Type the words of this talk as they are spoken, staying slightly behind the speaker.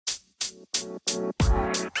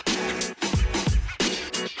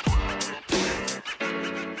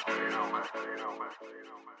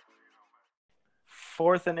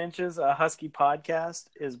Fourth and Inches, a Husky podcast,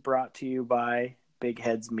 is brought to you by Big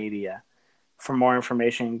Heads Media. For more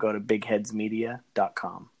information, go to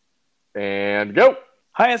bigheadsmedia.com. And go!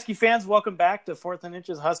 Hi, Husky fans. Welcome back to Fourth and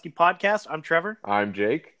Inches, a Husky podcast. I'm Trevor. I'm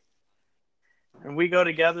Jake. And we go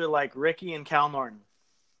together like Ricky and Cal Norton.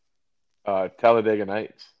 Talladega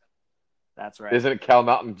Nights. That's right. Isn't it Cal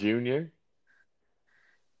Naughton Jr.?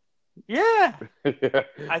 Yeah. Yeah.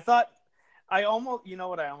 I thought... I almost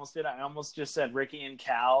did? I almost just said Ricky and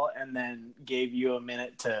Cal and then gave you a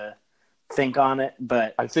minute to think on it,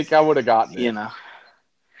 but I think I would have gotten it.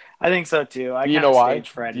 I think so too. Do you know why?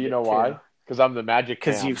 Because I'm the Magic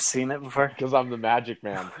Man. Because you've seen it before? Because I'm the Magic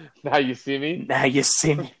Man. Now you see me? Now you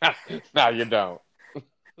see me. Now you don't.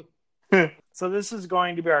 So this is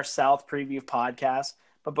going to be our South preview podcast.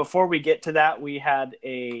 But before we get to that, we had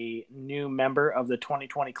a new member of the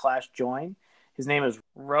 2020 class join. His name is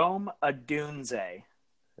Rome Odunze.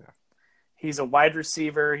 Yeah. He's a wide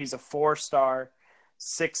receiver. He's a 4-star,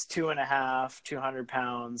 6'2.5", 200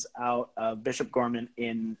 pounds, out of Bishop Gorman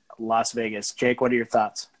in Las Vegas. Jake, what are your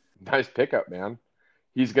thoughts? Nice pickup, man.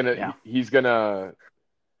 He's gonna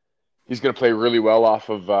play really well off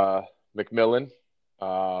of McMillan.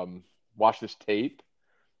 Watch this tape.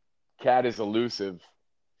 Cat is elusive.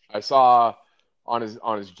 I saw on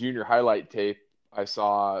his junior highlight tape, I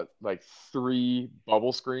saw like 3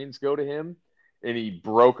 bubble screens go to him, and he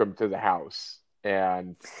broke them to the house.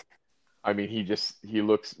 And I mean, he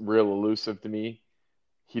looks real elusive to me.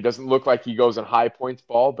 He doesn't look like he goes in high points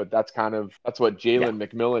ball, but that's what Jalen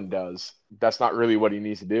McMillan does. That's not really what he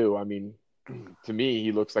needs to do. I mean, to me,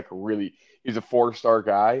 he looks like he's a 4-star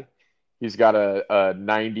guy. He's got a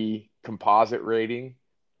 90 composite rating.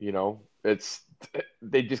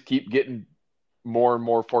 They just keep getting more and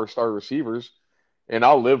more 4-star receivers. And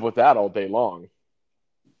I'll live with that all day long.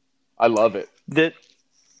 I love it.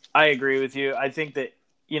 I agree with you. I think that,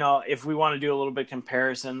 if we want to do a little bit of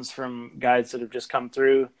comparisons from guys that have just come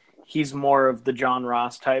through, he's more of the John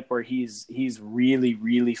Ross type where he's really,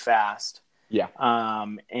 really fast. Yeah.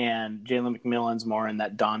 And Jalen McMillan's more in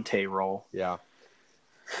that Dante role. Yeah.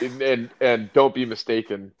 And don't be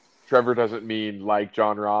mistaken. Trevor doesn't mean like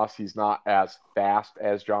John Ross. He's not as fast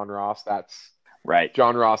as John Ross. That's right.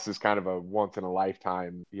 John Ross is kind of a once in a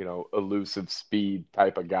lifetime, elusive speed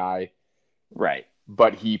type of guy. Right.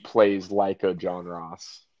 But he plays like a John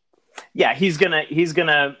Ross. Yeah, he's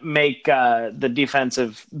gonna make the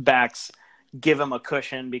defensive backs give him a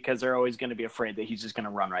cushion because they're always going to be afraid that he's just going to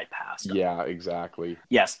run right past him. Yeah, exactly.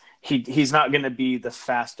 Yes, he's not going to be the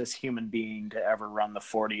fastest human being to ever run the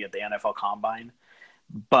 40 at the NFL Combine,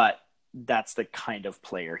 but that's the kind of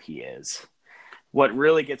player he is. What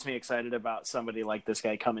really gets me excited about somebody like this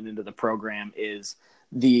guy coming into the program is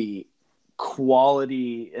the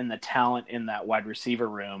quality and the talent in that wide receiver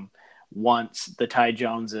room once the Ty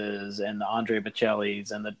Joneses and the Andre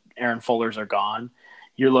Bocellis and the Aaron Fullers are gone.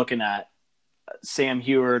 You're looking at Sam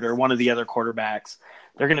Heward or one of the other quarterbacks.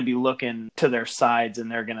 They're going to be looking to their sides and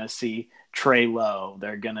they're going to see Trey Lowe.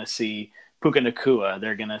 They're going to see Puka Nacua.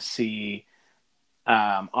 They're going to see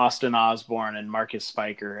Austin Osborne and Marcus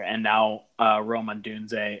Spiker, and now Roman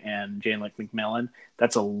Odunze and Jalen McMillan.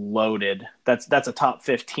 That's a top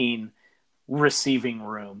 15 receiving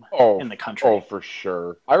room in the country. Oh, for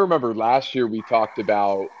sure. I remember last year we talked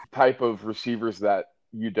about type of receivers that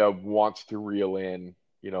UW wants to reel in,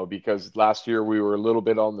 because last year we were a little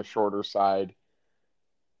bit on the shorter side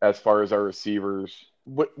as far as our receivers.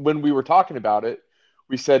 When we were talking about it,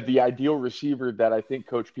 we said the ideal receiver that I think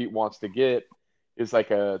Coach Pete wants to get is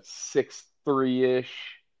like a 6'3"-ish.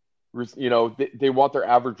 They want their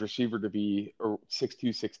average receiver to be 6'2",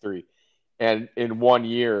 6'3". And in 1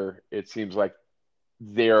 year, it seems like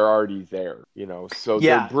they're already there, So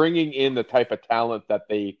they're bringing in the type of talent that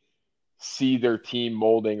they see their team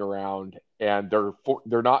molding around, and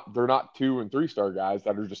they're not 2 and 3-star guys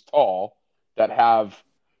that are just tall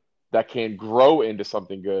that can grow into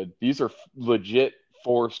something good. These are legit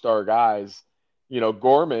 4-star guys.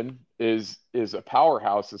 Gorman is a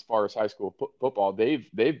powerhouse as far as high school football.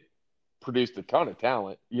 They've produced a ton of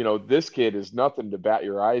talent. This kid is nothing to bat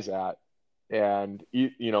your eyes at. And,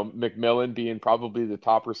 McMillan being probably the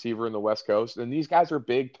top receiver in the West Coast. And these guys are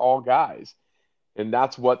big, tall guys. And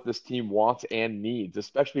that's what this team wants and needs,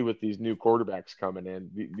 especially with these new quarterbacks coming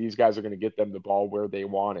in. These guys are going to get them the ball where they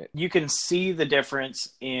want it. You can see the difference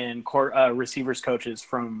in receivers coaches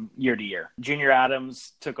from year to year. Junior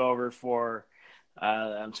Adams took over for,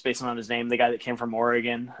 I'm spacing on his name, the guy that came from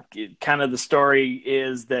Oregon. Kind of the story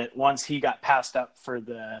is that once he got passed up for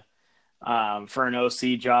the for an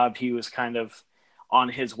OC job. He was kind of on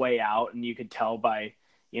his way out, and you could tell by,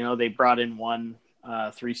 they brought in one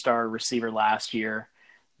 3-star receiver last year.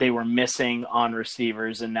 They were missing on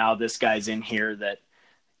receivers, and now this guy's in here that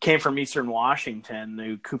came from Eastern Washington,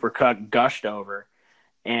 who Cooper Kupp gushed over,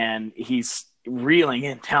 and he's reeling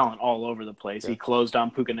in talent all over the place. Yeah. He closed on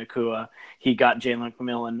Puka Nacua. He got Jalen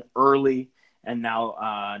McMillan early, and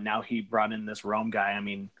now he brought in this Rome guy. I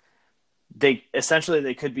mean, they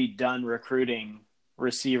could be done recruiting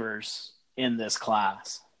receivers in this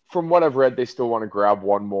class. From what I've read, they still want to grab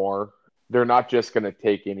one more. They're not just going to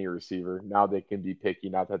take any receiver. Now they can be picky,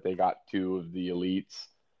 not that they got 2 of the elites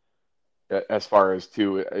as far as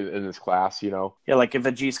 2 in this class, Yeah, like if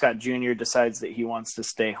a G. Scott Jr. decides that he wants to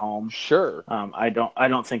stay home. Sure. I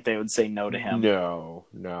don't think they would say no to him.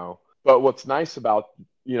 No. But what's nice about,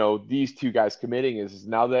 these 2 guys committing is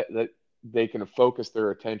now that they can focus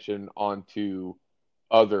their attention onto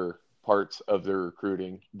other parts of their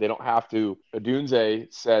recruiting. They don't have to.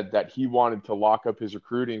 Odunze said that he wanted to lock up his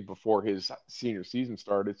recruiting before his senior season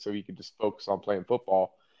started so he could just focus on playing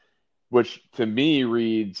football, which to me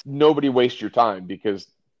reads, nobody waste your time because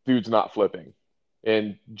dude's not flipping.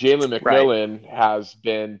 And Jalen McMillan has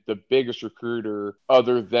been the biggest recruiter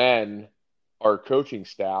other than our coaching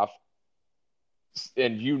staff.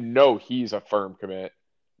 And he's a firm commit.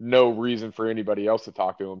 No reason for anybody else to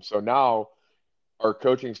talk to him. So now our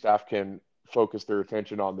coaching staff can focus their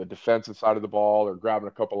attention on the defensive side of the ball or grabbing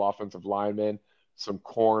a couple offensive linemen, some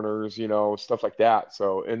corners, stuff like that.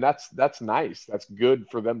 So, and that's nice. That's good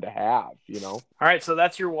for them to have, All right. So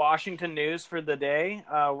that's your Washington news for the day.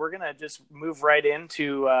 We're going to just move right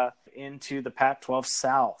into the Pac-12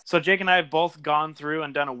 South. So Jake and I have both gone through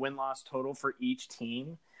and done a win-loss total for each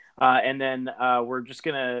team. And then we're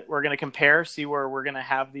going to compare, see where we're going to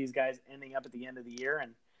have these guys ending up at the end of the year.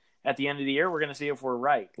 And at the end of the year, we're going to see if we're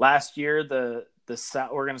right. Last year, the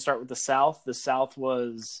South, we're going to start with the South. The South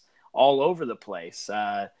was all over the place.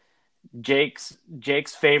 Jake's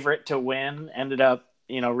favorite to win ended up,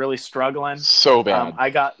 really struggling. So bad.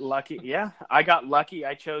 I got lucky. Yeah, I got lucky.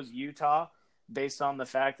 I chose Utah based on the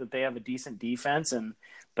fact that they have a decent defense, and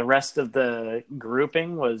the rest of the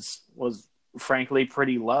grouping was frankly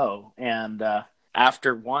pretty low. And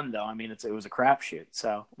after one, though, I mean, it was a crapshoot.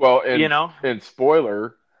 So, well, and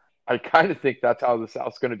spoiler, I kind of think that's how the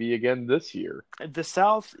South's going to be again this year. The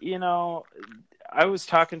South, I was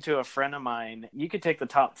talking to a friend of mine. You could take the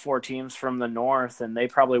top 4 teams from the North, and they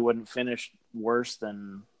probably wouldn't finish worse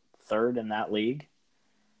than 3rd in that league.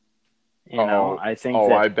 I think.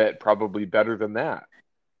 I bet probably better than that.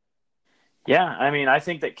 Yeah, I mean, I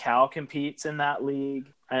think that Cal competes in that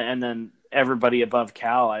league, and then everybody above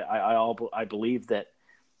Cal. I believe that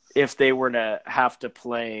if they were to have to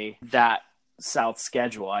play that South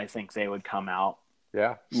schedule, I think they would come out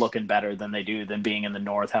looking better than they do than being in the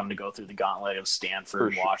North, having to go through the gauntlet of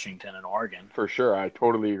Stanford, Washington, and Oregon. For sure. I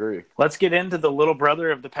totally agree. Let's get into the little brother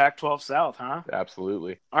of the Pac-12 South, huh?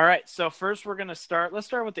 Absolutely. let's start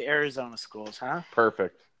with the Arizona schools, huh?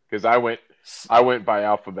 Perfect. Because I went by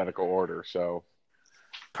alphabetical order, so.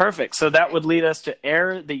 Perfect. So that would lead us to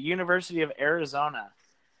the University of Arizona.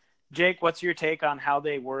 Jake, what's your take on how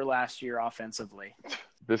they were last year offensively?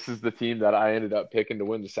 This is the team that I ended up picking to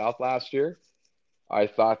win the South last year. I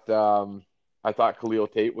thought Khalil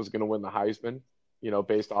Tate was going to win the Heisman,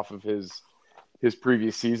 based off of his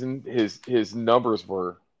previous season. His numbers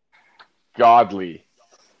were godly.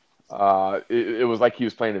 It was like he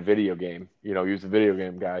was playing a video game. He was a video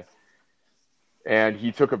game guy. And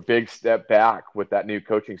he took a big step back with that new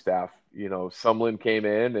coaching staff. Sumlin came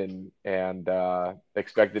in and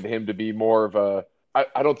expected him to be more of a –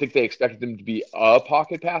 I don't think they expected him to be a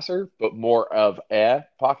pocket passer, but more of a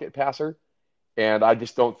pocket passer. And I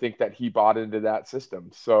just don't think that he bought into that system.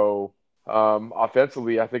 So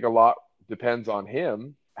offensively, I think a lot depends on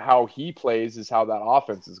him. How he plays is how that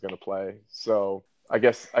offense is going to play. So I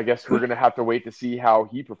guess we're going to have to wait to see how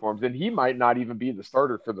he performs. And he might not even be the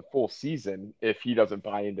starter for the full season if he doesn't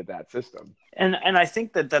buy into that system. And I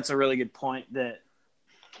think that that's a really good point, that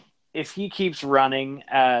if he keeps running,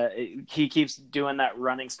 he keeps doing that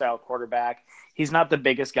running style quarterback. He's not the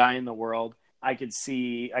biggest guy in the world. I could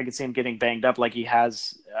see him getting banged up like he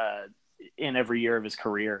has in every year of his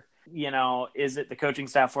career. Is it the coaching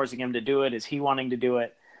staff forcing him to do it? Is he wanting to do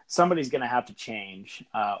it? Somebody's going to have to change.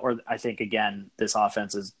 Or I think, again, this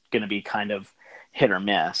offense is going to be kind of hit or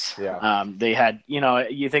miss. Yeah. They had,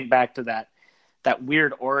 you think back to that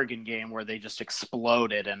weird Oregon game where they just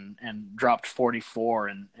exploded and dropped 44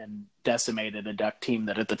 and decimated a Duck team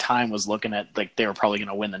that at the time was looking at like they were probably going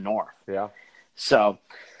to win the North. Yeah. So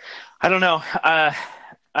I don't know.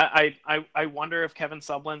 I wonder if Kevin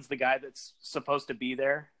Sumlin's the guy that's supposed to be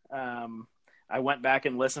there. I went back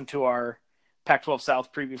and listened to our Pac-12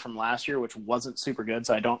 South preview from last year, which wasn't super good,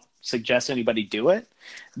 so I don't suggest anybody do it.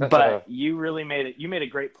 But you really made it. You made a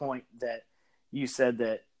great point that you said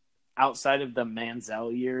that outside of the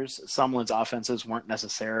Manziel years, Sumlin's offenses weren't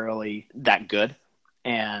necessarily that good,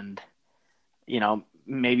 and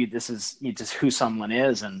maybe this is just who Sumlin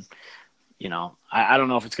is, and I don't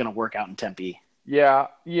know if it's going to work out in Tempe. Yeah,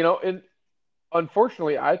 and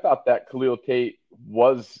unfortunately, I thought that Khalil Tate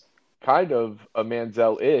was kind of a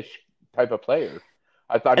Manziel-ish type of player.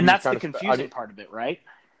 I thought, and that's the confusing part of it, right?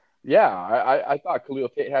 Yeah, I thought Khalil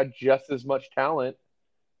Tate had just as much talent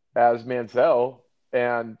as Manziel,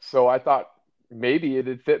 and so I thought maybe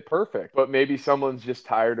it'd fit perfect. But maybe someone's just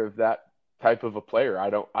tired of that type of a player. I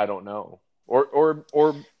don't know. Or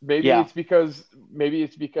maybe it's because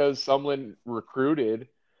Sumlin recruited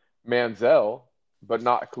Manziel, but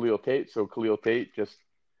not Khalil Tate. So Khalil Tate just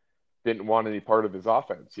didn't want any part of his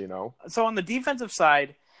offense, So on the defensive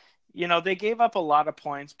side, they gave up a lot of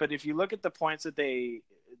points, but if you look at the points that the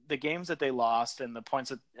games that they lost and the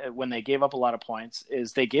points that when they gave up a lot of points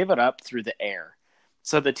is they gave it up through the air.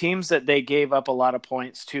 So the teams that they gave up a lot of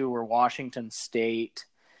points to were Washington State.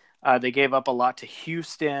 They gave up a lot to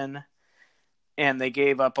Houston, and they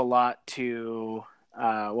gave up a lot to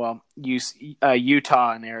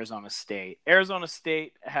Utah and Arizona State. Arizona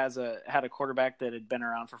State had a quarterback that had been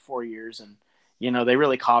around for 4 years, and they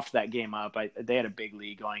really coughed that game up. They had a big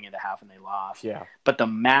lead going into half, and they lost. Yeah. But the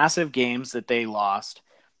massive games that they lost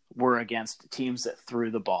were against teams that threw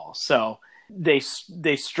the ball. So they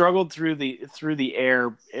struggled through the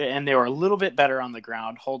air, and they were a little bit better on the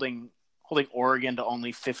ground, holding Oregon to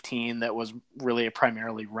only 15. That was really a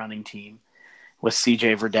primarily running team with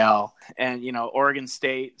CJ Verdell. And, Oregon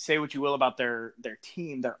State, say what you will about their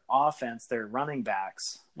team, their offense, their running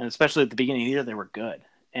backs, and especially at the beginning of the year, they were good.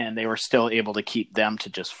 And they were still able to keep them to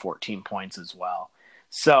just 14 points as well.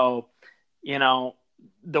 So,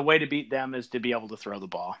 the way to beat them is to be able to throw the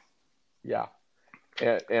ball. Yeah.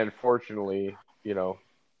 And fortunately,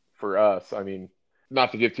 for us,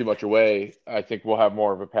 not to give too much away, I think we'll have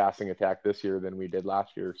more of a passing attack this year than we did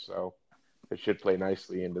last year. So it should play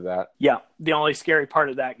nicely into that. Yeah. The only scary part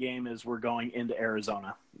of that game is we're going into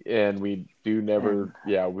Arizona. And we do never,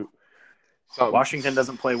 Washington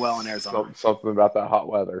doesn't play well in Arizona. Something about that hot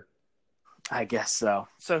weather. I guess so.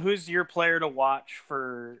 So who's your player to watch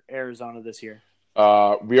for Arizona this year? We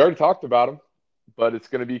already talked about him, but it's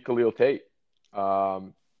going to be Khalil Tate.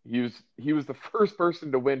 He was the first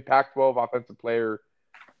person to win Pac-12 Offensive Player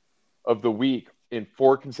of the Week in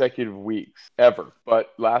 4 consecutive weeks ever.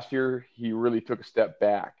 But last year he really took a step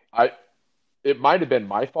back. It might have been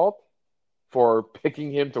my fault for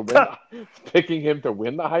picking him to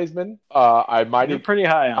win the Heisman. I might have pretty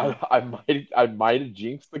high on. I might have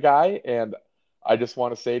jinxed the guy, and I just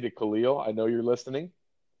want to say to Khalil, I know you're listening.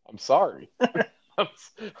 I'm sorry.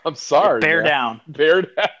 I'm sorry. Bear down. Bear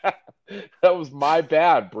down. That was my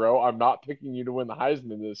bad, bro. I'm not picking you to win the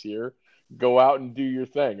Heisman this year. Go out and do your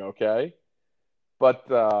thing, okay? But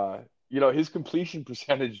his completion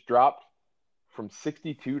percentage dropped from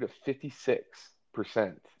 62 to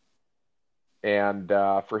 56%. And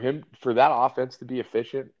for that offense to be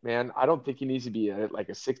efficient, man, I don't think he needs to be at like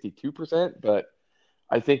a 62%, but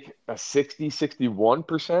I think a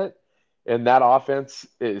 61%. And that offense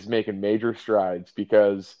is making major strides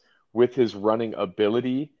because with his running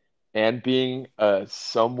ability and being a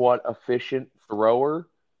somewhat efficient thrower,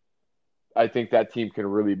 I think that team can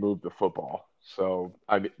really move the football. So,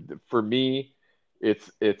 for me,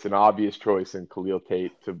 it's an obvious choice in Khalil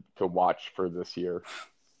Tate to watch for this year.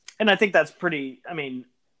 And I think that's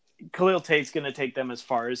Khalil Tate's going to take them as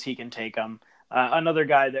far as he can take them. Another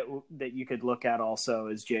guy that you could look at also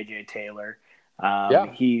is J.J. Taylor.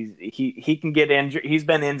 He can get injured. He's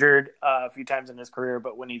been injured a few times in his career,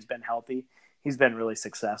 but when he's been healthy, he's been really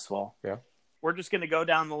successful. Yeah. We're just going to go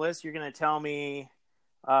down the list. You're going to tell me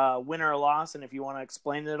win or loss, and if you want to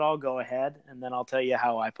explain it all, go ahead, and then I'll tell you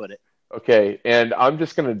how I put it. Okay, and I'm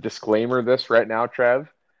just going to disclaimer this right now,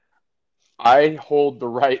 Trev. I hold the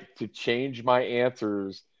right to change my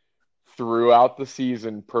answers throughout the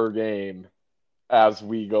season per game as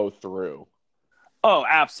we go through. Oh,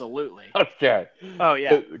 absolutely. Okay. Oh,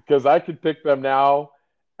 yeah. Because I could pick them now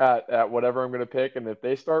at whatever I'm going to pick, and if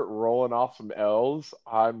they start rolling off some L's,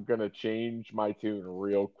 I'm going to change my tune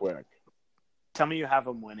real quick. Tell me you have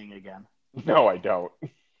them winning again. No, I don't.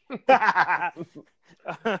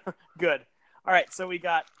 Good. All right, so we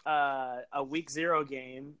got a Week 0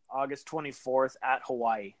 game, August 24th at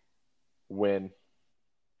Hawaii. Win.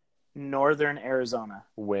 Northern Arizona.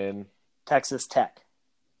 Win. Texas Tech.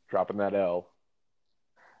 Dropping that L.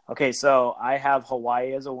 Okay, so I have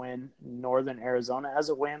Hawaii as a win, Northern Arizona as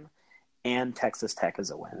a win, and Texas Tech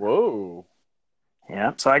as a win. Whoa.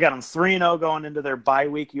 Yeah, so I got them 3-0 going into their bye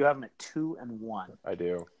week. You have them at 2-1. I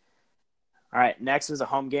do. All right, next is a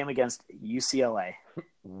home game against UCLA.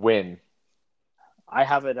 Win. I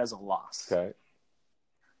have it as a loss. Okay.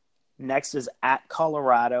 Next is at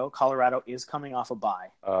Colorado. Colorado is coming off a bye.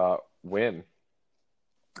 Win.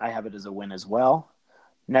 I have it as a win as well.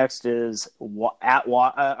 Next is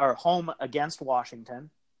or home against Washington.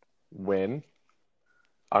 Win.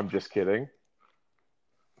 I'm just kidding.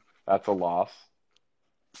 That's a loss.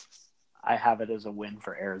 I have it as a win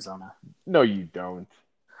for Arizona. No, you don't.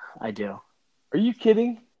 I do. Are you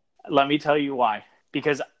kidding? Let me tell you why.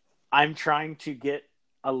 Because I'm trying to get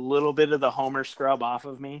a little bit of the homer scrub off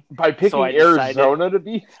of me. By picking Arizona to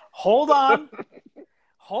be? Hold on.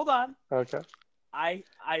 Hold on. Okay. I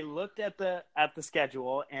looked at the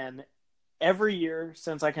schedule, and every year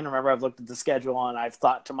since I can remember, I've looked at the schedule and I've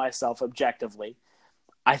thought to myself objectively,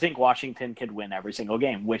 I think Washington could win every single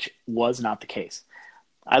game, which was not the case.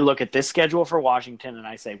 I look at this schedule for Washington and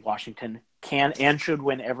I say Washington can and should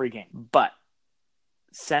win every game. But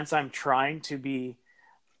since I'm trying to be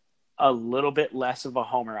a little bit less of a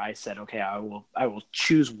homer, I said, okay, I will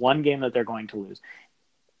choose one game that they're going to lose.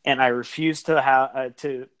 And I refuse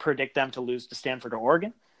to predict them to lose to Stanford or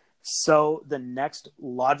Oregon. So the next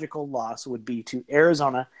logical loss would be to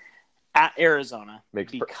Arizona at Arizona.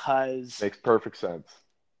 Makes perfect sense.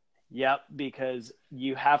 Yep, because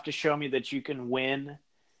you have to show me that you can win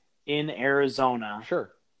in Arizona.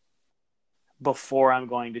 Sure. Before I'm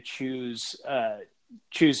going to choose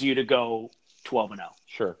you to go 12-0.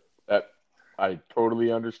 Sure. I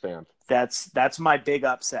totally understand. That's my big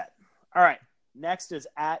upset. All right. Next is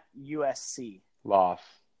at USC. Loss.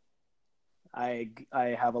 I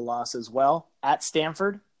have a loss as well. At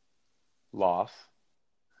Stanford. Loss.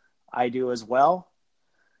 I do as well.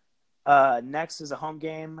 Next is a home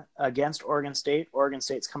game against Oregon State. Oregon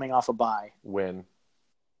State's coming off a bye. Win.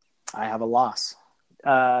 I have a loss.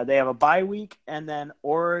 They have a bye week, and then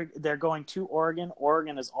they're going to Oregon.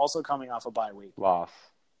 Oregon is also coming off a bye week. Loss.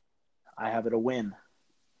 I have it a win.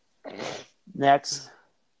 Next.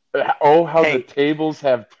 Oh, how the tables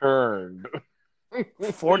have turned.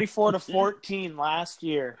 44-14 last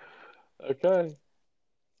year. Okay.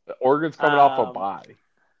 Oregon's coming off a bye.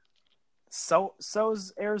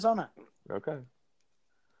 So's Arizona. Okay.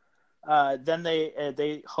 Then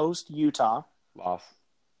they host Utah. Loss.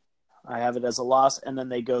 I have it as a loss, and then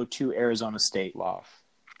they go to Arizona State. Loss.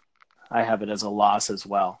 I have it as a loss as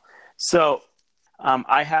well. So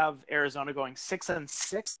I have Arizona going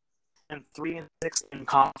 6-6 and 3-6 in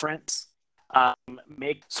conference.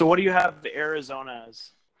 So what do you have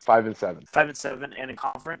Arizona's? 5-7. 5-7 and in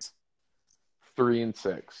conference.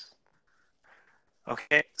 3-6.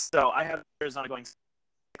 Okay, so I have Arizona going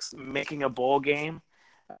 6, making a bowl game,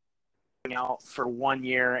 going out for 1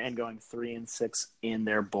 year and going 3-6 in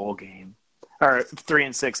their bowl game, or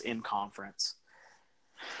 3-6 in conference.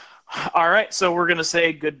 All right, so we're going to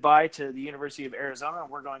say goodbye to the University of Arizona, and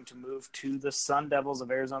we're going to move to the Sun Devils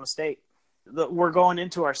of Arizona State. We're going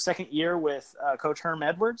into our second year with Coach Herm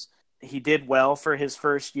Edwards. He did well for his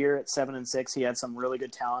first year at 7-6. He had some really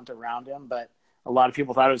good talent around him, but a lot of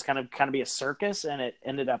people thought it was kind of be a circus, and it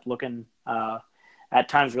ended up looking at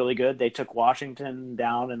times really good. They took Washington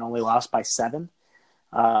down and only lost by 7.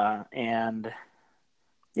 And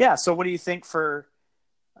yeah, so what do you think for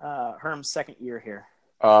Herm's second year here?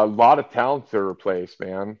 A lot of talent to replace,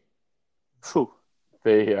 man. Whew.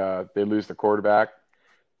 They lose the quarterback.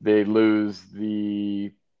 They lose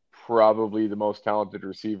probably the most talented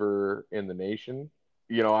receiver in the nation.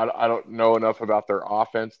 You know, I don't know enough about their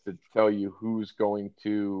offense to tell you who's going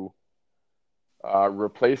to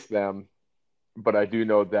replace them, but I do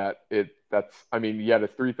know that you had a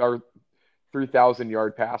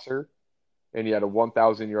 3,000-yard passer and you had a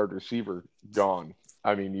 1,000-yard receiver gone.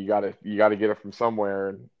 I mean, you got to get it from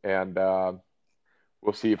somewhere, and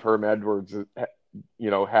we'll see if Herm Edwards,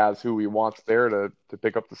 has who he wants there to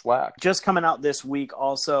pick up the slack. Just coming out this week,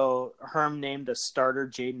 also Herm named a starter,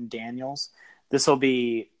 Jaden Daniels. This will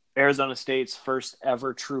be Arizona State's first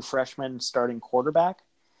ever true freshman starting quarterback.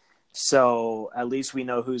 So at least we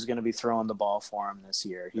know who's going to be throwing the ball for him this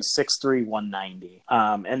year. He's 6'3", 190.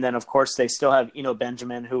 And then, of course, they still have Eno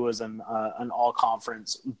Benjamin, who was an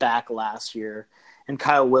all-conference back last year, and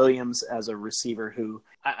Kyle Williams as a receiver who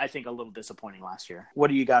I think a little disappointing last year. What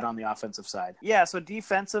do you got on the offensive side? Yeah, so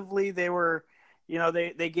defensively they were,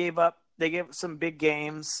 they gave some big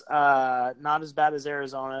games, not as bad as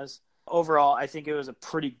Arizona's. Overall, I think it was a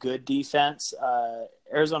pretty good defense.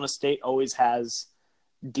 Arizona State always has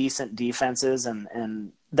decent defenses,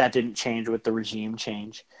 and that didn't change with the regime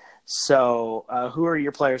change. So who are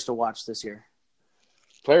your players to watch this year?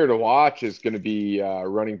 Player to watch is going to be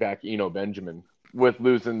running back Eno Benjamin. With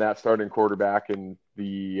losing that starting quarterback and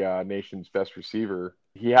the nation's best receiver,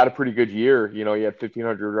 he had a pretty good year. He had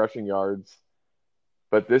 1,500 rushing yards.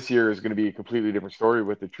 But this year is going to be a completely different story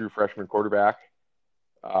with the true freshman quarterback.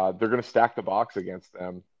 They're going to stack the box against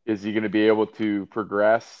them. Is he going to be able to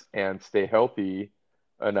progress and stay healthy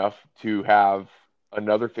enough to have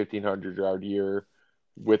another 1,500-yard year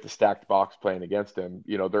with the stacked box playing against him?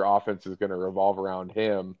 Their offense is going to revolve around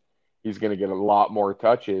him. He's going to get a lot more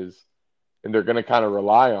touches, and they're going to kind of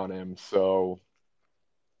rely on him. So,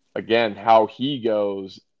 again, how he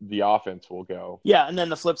goes, the offense will go. Yeah, and then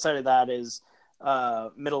the flip side of that is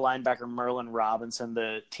middle linebacker Merlin Robinson,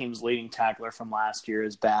 the team's leading tackler from last year,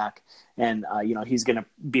 is back. And, he's going to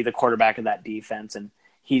be the quarterback of that defense, and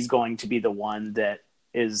he's going to be the one that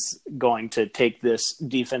is going to take this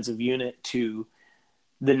defensive unit to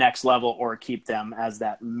the next level or keep them as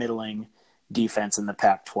that middling defense in the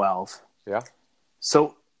Pac-12. Yeah.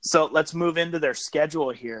 So let's move into their schedule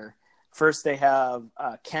here. First, they have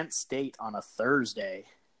Kent State on a Thursday.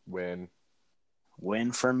 Win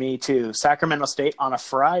for me, too. Sacramento State on a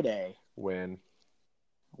Friday. Win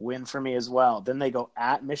for me as well. Then they go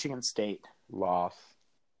at Michigan State. Loss.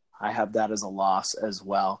 I have that as a loss as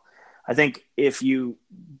well. I think if you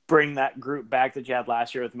bring that group back that you had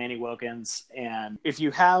last year with Manny Wilkins, and if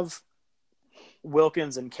you have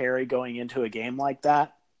Wilkins and Carey going into a game like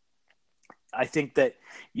that, I think that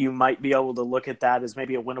you might be able to look at that as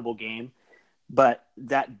maybe a winnable game. But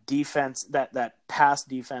that defense, that pass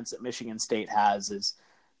defense that Michigan State has is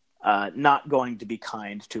not going to be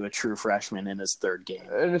kind to a true freshman in his third game.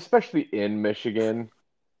 And especially in Michigan.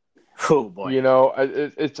 Oh, boy.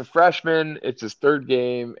 It's a freshman, it's his third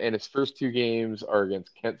game, and his first two games are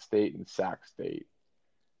against Kent State and Sac State.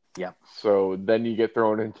 Yep. So then you get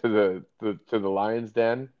thrown into the Lions'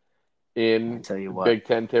 Den in Big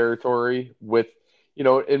Ten territory with,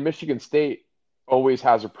 in Michigan State always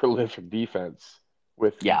has a prolific defense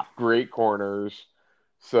with great corners.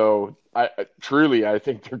 So I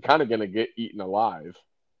think they're kind of going to get eaten alive.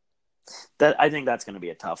 I think that's going to be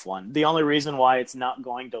a tough one. The only reason why it's not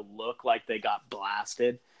going to look like they got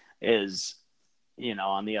blasted is,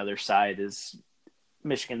 on the other side is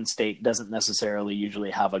Michigan State doesn't necessarily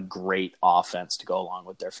usually have a great offense to go along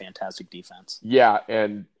with their fantastic defense. Yeah,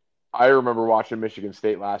 and I remember watching Michigan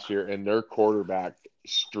State last year, and their quarterback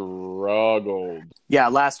struggled. Yeah,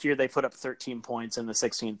 last year they put up 13 points in the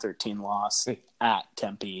 16-13 loss at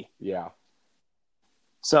Tempe. Yeah.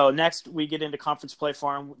 So next we get into conference play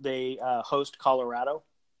for them. They host Colorado.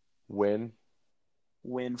 Win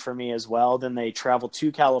for me as well. Then they travel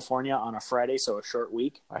to California on a Friday, so a short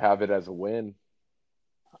week. I have it as a win.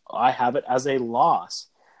 I have it as a loss.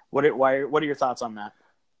 What are your thoughts on that?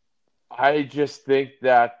 I just think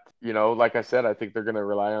that, like I said, I think they're going to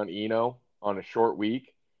rely on Eno on a short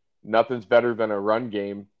week. Nothing's better than a run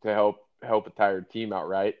game to help a tired team out,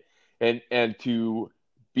 right? And to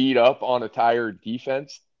beat up on a tired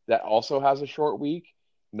defense that also has a short week,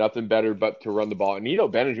 nothing better but to run the ball. And Eno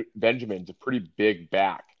Benjamin's a pretty big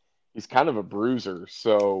back. He's kind of a bruiser,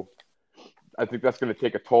 so I think that's going to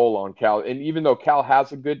take a toll on Cal. And even though Cal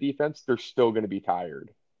has a good defense, they're still going to be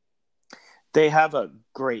tired. They have a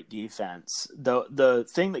great defense. The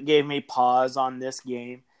thing that gave me pause on this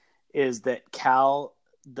game is that Cal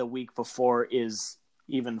the week before is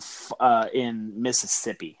even in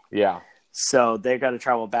Mississippi. Yeah. So they've got to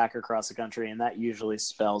travel back across the country, and that usually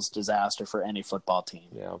spells disaster for any football team.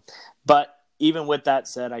 Yeah. But even with that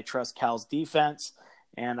said, I trust Cal's defense,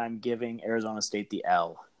 and I'm giving Arizona State the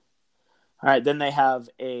L. All right, then they have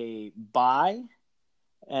a bye,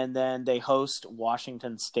 and then they host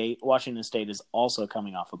Washington State. Washington State is also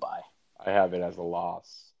coming off a bye. I have it as a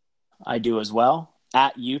loss. I do as well.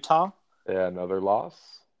 At Utah. Yeah, another loss.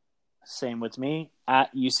 Same with me.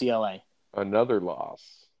 At UCLA. Another loss.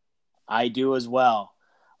 I do as well.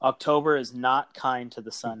 October is not kind to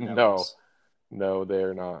the Sun Devils. No, they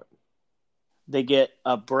are not. They get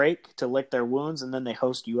a break to lick their wounds, and then they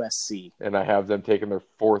host USC. And I have them taking their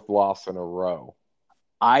fourth loss in a row.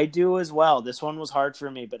 I do as well. This one was hard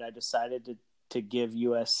for me, but I decided to give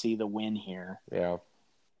USC the win here. Yeah.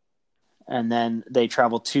 And then they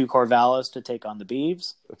travel to Corvallis to take on the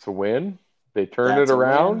Beavs. That's a win. They turned it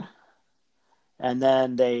around. And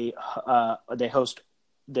then they host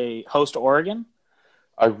Oregon.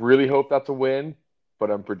 I really hope that's a win, but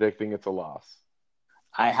I'm predicting it's a loss.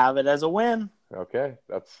 I have it as a win. Okay,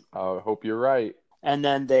 I hope you're right. And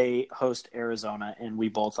then they host Arizona, and we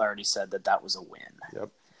both already said that was a win. Yep.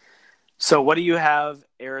 So what do you have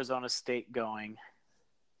Arizona State going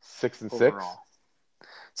 6-6, overall?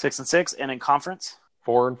 6-6, and in conference?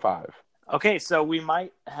 4-5. Okay, so we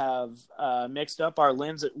might have mixed up our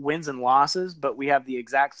wins and losses, but we have the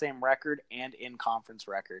exact same record and in-conference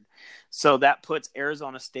record. So that puts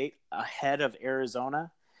Arizona State ahead of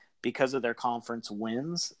Arizona because of their conference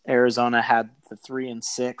wins. Arizona had the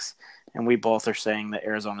 3-6, and we both are saying that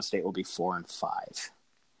Arizona State will be 4-5.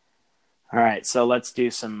 All right, so let's do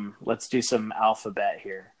some alphabet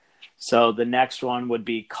here. So the next one would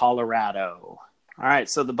be Colorado. All right,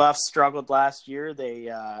 so the Buffs struggled last year. They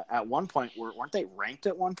at one point weren't they ranked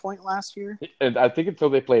at one point last year? And I think until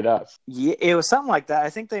they played us. Yeah, it was something like that.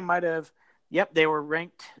 I think they might have. Yep, they were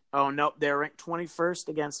ranked. Oh no, they were ranked 21st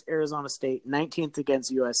against Arizona State, 19th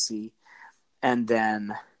against USC, and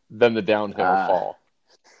then the downhill fall.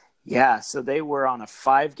 Yeah, so they were on a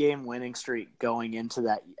 5-game winning streak going into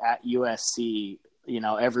that at USC. You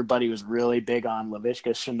know, everybody was really big on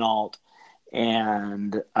Laviska Shenault.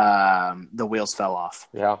 And the wheels fell off.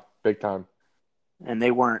 Yeah, big time. And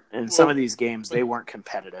they weren't in some of these games. They weren't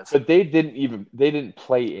competitive. But they didn't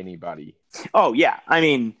play anybody. Oh yeah, I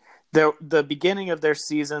mean the beginning of their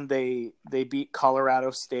season, they beat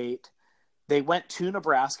Colorado State. They went to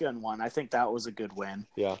Nebraska and won. I think that was a good win.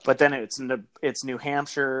 Yeah. But then it's New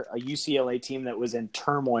Hampshire, a UCLA team that was in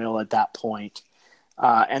turmoil at that point.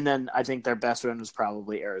 And then I think their best win was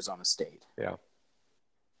probably Arizona State. Yeah.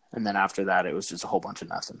 And then after that, it was just a whole bunch of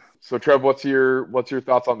nothing. So, Trev, what's your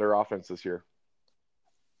thoughts on their offense this year?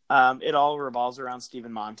 It all revolves around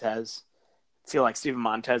Steven Montez. I feel like Steven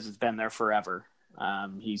Montez has been there forever.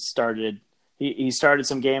 He started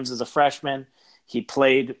some games as a freshman. He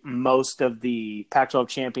played most of the Pac-12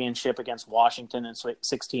 championship against Washington in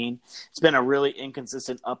 2016. It's been a really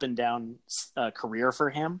inconsistent up and down career for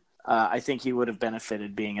him. I think he would have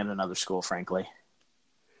benefited being at another school, frankly.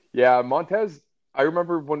 Yeah, Montez. I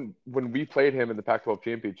remember when we played him in the Pac-12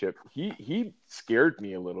 championship, he scared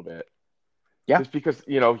me a little bit. Yeah. Just because,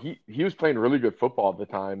 he was playing really good football at the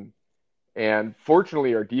time. And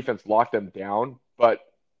fortunately, our defense locked him down. But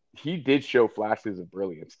he did show flashes of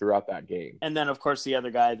brilliance throughout that game. And then, of course, the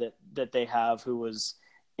other guy that they have who was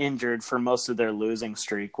injured for most of their losing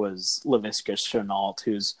streak was Laviska Shenault,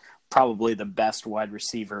 who's probably the best wide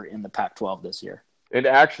receiver in the Pac-12 this year. And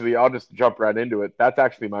actually, I'll just jump right into it. That's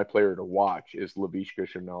actually my player to watch is Laviska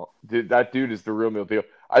Shenault. That dude is the real deal.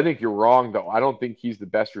 I think you're wrong, though. I don't think he's the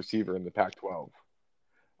best receiver in the Pac-12.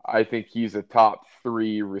 I think he's a top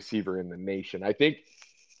 3 receiver in the nation. I think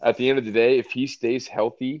at the end of the day, if he stays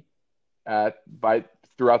healthy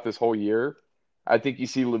throughout this whole year, I think you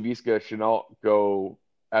see Laviska Shenault go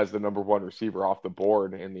as the number 1 receiver off the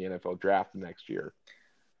board in the NFL draft next year.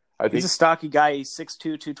 He's a stocky guy. He's 6'2",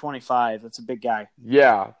 225. That's a big guy.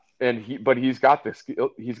 Yeah, but he's got the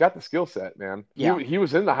skill. He's got the skill set, man. Yeah. He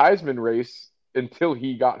was in the Heisman race until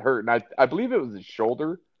he got hurt, and I believe it was his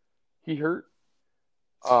shoulder he hurt.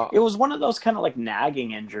 It was one of those kind of like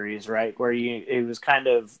nagging injuries, right? Where it was kind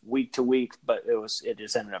of week to week, but it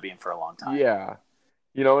just ended up being for a long time. Yeah,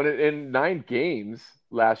 and in 9 games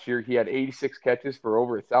last year, he had 86 catches for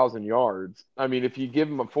over 1,000 yards. I mean, if you give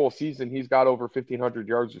him a full season, he's got over 1,500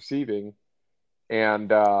 yards receiving. And,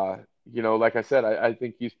 like I said, I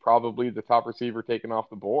think he's probably the top receiver taken off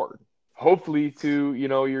the board. Hopefully to,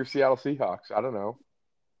 your Seattle Seahawks. I don't know.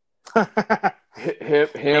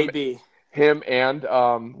 Maybe. Him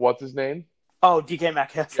and, what's his name? Oh, DK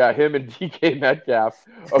Metcalf. Yeah, him and DK Metcalf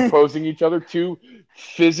opposing each other. 2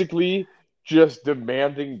 physically just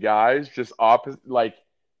demanding guys, just opposite. Like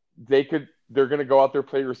they're going to go out there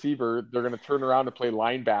play receiver. They're going to turn around and play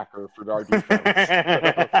linebacker for our defense.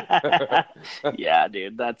 Yeah,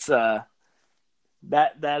 dude, that's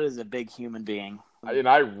that is a big human being. And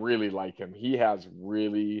I really like him. He has a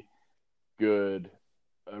really good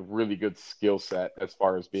skill set as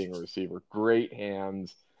far as being a receiver. Great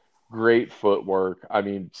hands, great footwork. I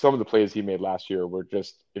mean, some of the plays he made last year were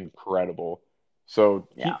just incredible. So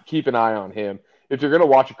keep an eye on him. If you're going to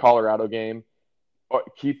watch a Colorado game,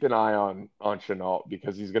 keep an eye on Shenault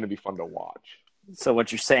because he's going to be fun to watch. So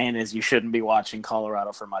what you're saying is you shouldn't be watching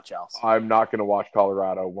Colorado for much else. I'm not going to watch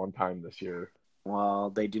Colorado one time this year. Well,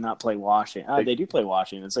 they do not play Washington. They do play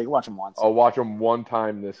Washington, so you can watch them once. I'll watch them one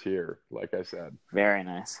time this year, like I said. Very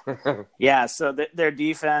nice. Yeah, so their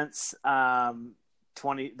defense,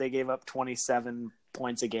 they gave up 27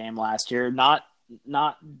 points a game last year. Not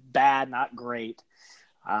bad, not great.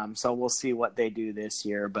 So we'll see what they do this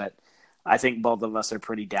year. But I think both of us are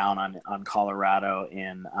pretty down on Colorado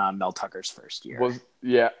in Mel Tucker's first year.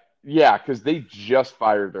 Yeah, because they just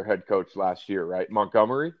fired their head coach last year, right?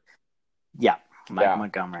 Montgomery? Yeah, Mike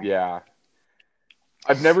Montgomery. Yeah.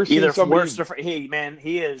 I've never seen Either somebody worst or hey, man,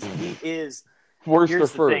 he is. worst or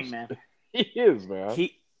Here's the first. thing, man. He is, man.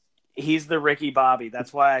 He's the Ricky Bobby.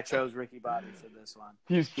 That's why I chose Ricky Bobby for this one.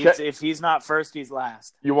 If he's not first, he's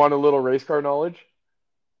last. You want a little race car knowledge?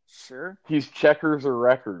 Sure. He's checkers or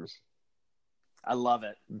wreckers. I love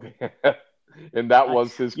it. And that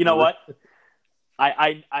was his. You know what?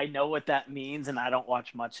 I know what that means, and I don't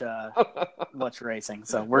watch much racing,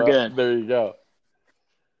 so we're good. There you go.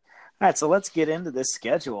 All right, so let's get into this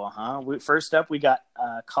schedule, huh? First up, we got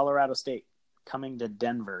Colorado State coming to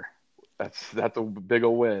Denver. That's a big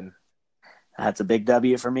ol' win. That's a big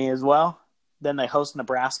W for me as well. Then they host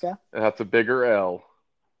Nebraska. That's a bigger L.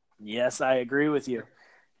 Yes, I agree with you.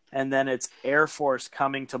 And then it's Air Force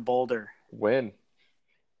coming to Boulder. Win.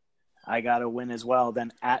 I got a win as well.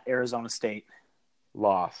 Then at Arizona State.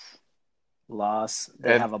 Loss.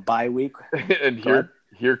 They have a bye week. And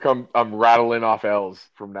here come I'm rattling off L's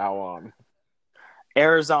from now on.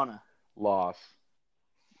 Arizona. Loss.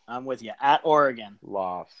 I'm with you. At Oregon.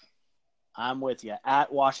 Loss. I'm with you.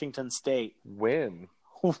 At Washington State. Win.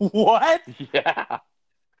 What? Yeah.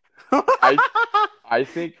 I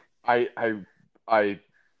think I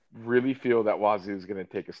really feel that Wazoo is going to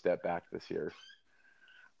take a step back this year.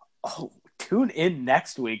 Oh, tune in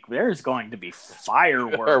next week. There's going to be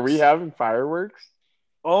fireworks. Are we having fireworks?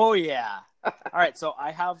 Oh, yeah. All right, so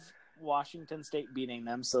I have Washington State beating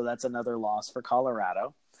them, so that's another loss for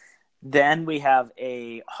Colorado. Then we have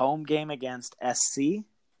a home game against SC.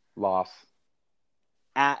 Loss.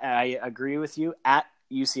 I agree with you. At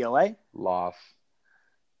UCLA. Loss.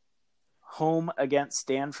 Home against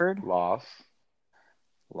Stanford. Loss.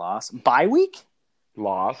 Bye week?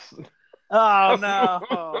 Loss. Oh,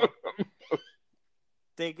 no.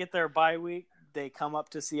 They get their bye week. They come up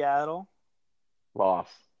to Seattle. Loss.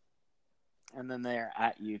 And then they're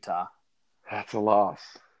at Utah. That's a loss.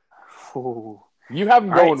 Ooh. You have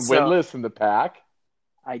them going winless in the pack.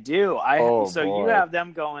 I do. Boy. You have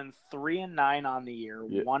them going 3-9 on the year,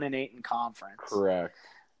 1-8 in conference. Correct.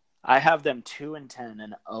 I have them 2-10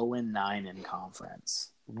 and 0-9 in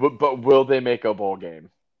conference. But will they make a bowl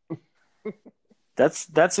game?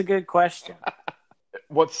 That's a good question.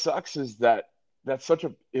 What sucks is that that's such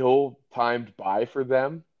an ill-timed bye for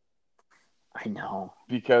them. I know,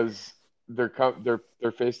 because they're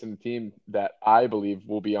facing a team that I believe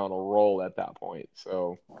will be on a roll at that point.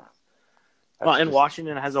 So, and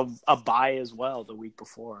Washington has a bye as well the week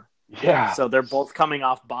before. Yeah. So they're both coming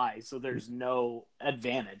off bye, so there's no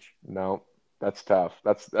advantage. No, that's tough.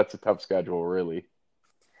 That's a tough schedule, really.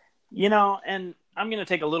 And I'm going to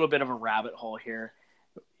take a little bit of a rabbit hole here.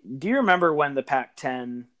 Do you remember when the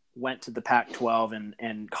Pac-10 went to the Pac-12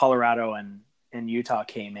 and Colorado and Utah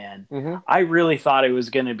came in? Mm-hmm. I really thought it was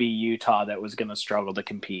going to be Utah that was going to struggle to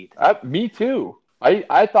compete. Me too.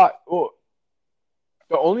 I thought,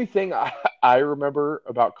 the only thing I remember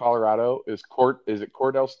about Colorado is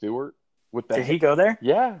Cordell Stewart? Did he go there?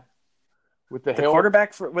 Yeah. With the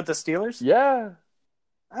quarterback with the Steelers? Yeah.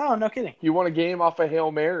 Oh, no kidding. He won a game off a Hail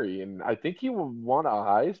Mary, and I think he won a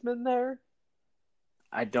Heisman there.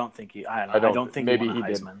 I don't think he maybe won a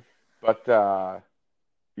Heisman. But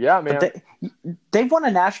yeah, man. But they've won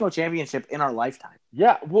a national championship in our lifetime.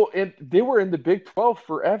 Yeah, well, and they were in the Big 12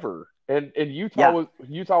 forever. And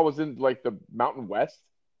Utah was in like the Mountain West.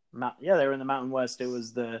 Yeah, they were in the Mountain West. It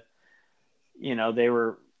was they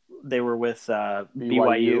were with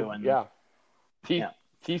BYU and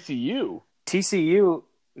TCU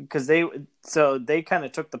because they kind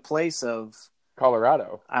of took the place of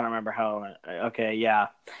Colorado. I don't remember how. Okay, yeah.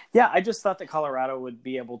 I just thought that Colorado would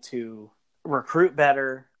be able to recruit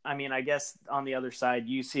better. I mean, I guess on the other side,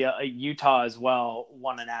 Utah as well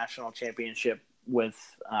won a national championship with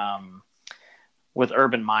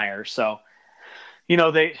Urban Meyer. So,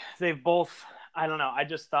 they've both. I don't know. I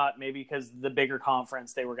just thought maybe because the bigger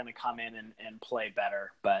conference, they were going to come in and play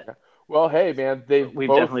better. But well, hey, man, we've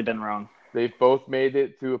definitely been wrong. They've both made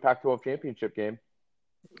it to a Pac-12 championship game.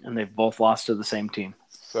 And they've both lost to the same team.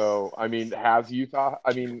 So, I mean, has Utah –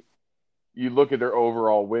 I mean, you look at their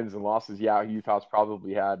overall wins and losses. Yeah, Utah's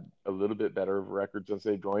probably had a little bit better of a record since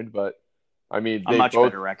they joined. But, I mean, a much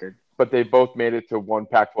better record. But they both made it to one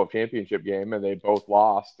Pac-12 championship game, and they both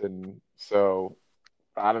lost. And so,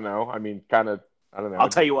 I don't know. I mean, I don't know. I'll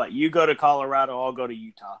tell you what. You go to Colorado, I'll go to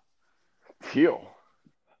Utah. Deal.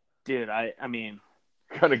 Dude, I mean –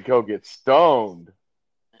 gonna go get stoned.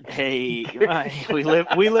 Hey, we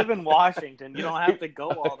live in Washington. You don't have to go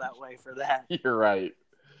all that way for that. You're right.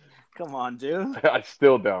 Come on, dude. I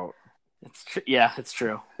still don't. It's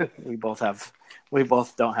true. We both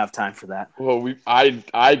don't have time for that. Well,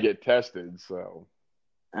 I get tested, so.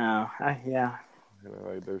 Oh, yeah.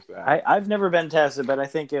 Like, there's that. I've never been tested, but I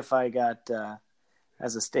think if I got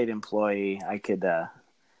as a state employee, I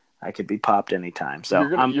could be popped anytime. So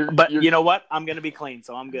you know what? I'm gonna be clean,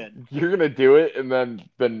 so I'm good. You're gonna do it, and then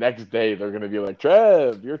the next day they're gonna be like,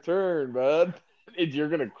 "Trev, your turn, bud." And you're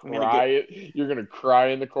gonna cry. You're gonna cry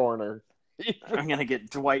in the corner. I'm gonna get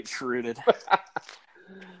Dwight Schruted.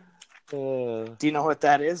 Do you know what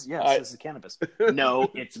that is? Yes, this is cannabis.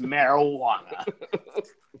 No, it's marijuana.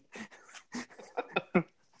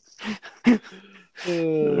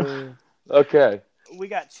 Okay. We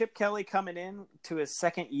got Chip Kelly coming in to his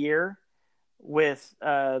second year with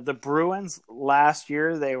the Bruins. Last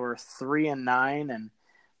year they were 3-9, and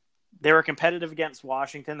they were competitive against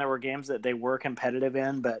Washington. There were games that they were competitive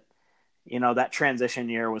in, but that transition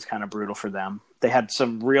year was kind of brutal for them. They had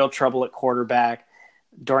some real trouble at quarterback.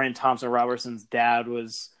 Dorian Thompson-Robertson's dad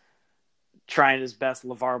was trying his best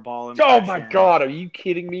LeVar Ball impression. Oh, my God. Are you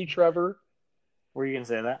kidding me, Trevor? Were you going to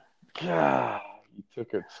say that? God, you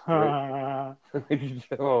took it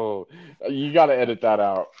straight. Oh, you got to edit that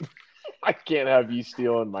out. I can't have you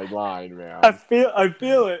stealing my line, man. I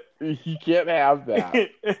feel it. You can't have that.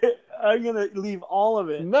 I'm going to leave all of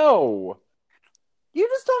it. No. You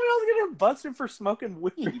just told me I was going to get busted for smoking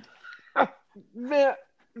weed. Man,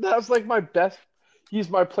 that was like my best. He's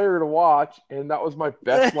my player to watch, and that was my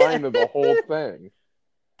best line of the whole thing.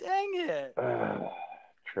 Dang it.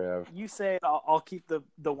 Trev. You say it, I'll keep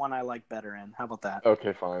the one I like better in. How about that?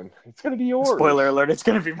 Okay, fine. It's going to be yours. Spoiler alert, it's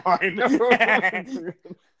going to be mine.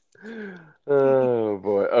 Oh,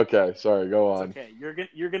 boy. Okay, sorry, go on. It's okay,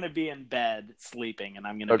 you're gonna be in bed sleeping, and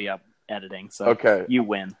I'm going to be up editing, so okay. You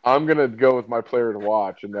win. I'm going to go with my player to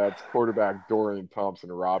watch, and that's quarterback Dorian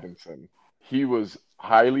Thompson-Robinson. He was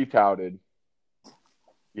highly touted.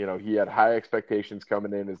 He had high expectations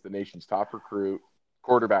coming in as the nation's top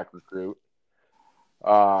quarterback recruit.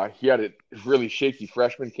 He had a really shaky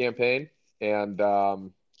freshman campaign. And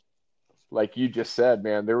like you just said,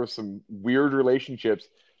 man, there was some weird relationships,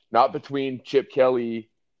 not between Chip Kelly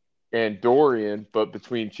and Dorian, but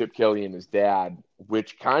between Chip Kelly and his dad,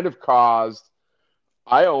 which kind of caused –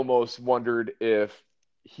 I almost wondered if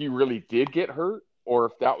he really did get hurt or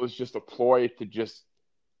if that was just a ploy to just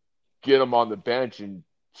get him on the bench and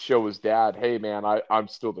show his dad, hey, man, I'm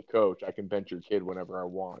still the coach. I can bench your kid whenever I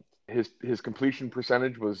want. His completion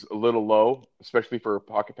percentage was a little low, especially for a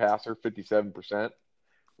pocket passer, 57%.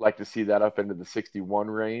 Like to see that up into the 61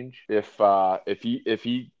 range. If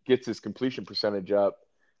he gets his completion percentage up,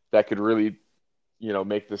 that could really,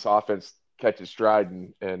 make this offense catch its stride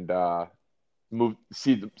and move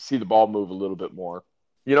see the ball move a little bit more.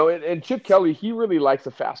 And Chip Kelly, he really likes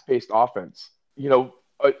a fast-paced offense.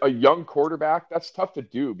 A young quarterback, that's tough to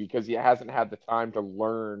do because he hasn't had the time to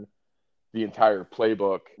learn the entire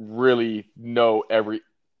playbook, really know every,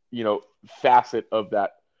 facet of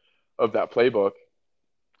that playbook.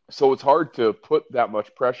 So it's hard to put that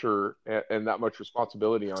much pressure and that much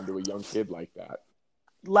responsibility onto a young kid like that.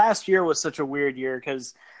 Last year was such a weird year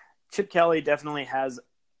because Chip Kelly definitely has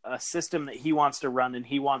a system that he wants to run, and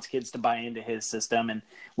he wants kids to buy into his system. And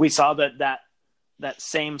we saw that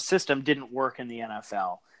same system didn't work in the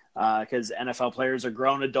NFL because NFL players are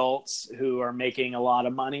grown adults who are making a lot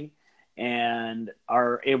of money and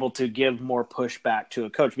are able to give more pushback to a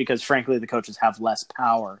coach because, frankly, the coaches have less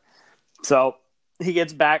power. So he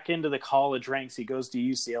gets back into the college ranks. He goes to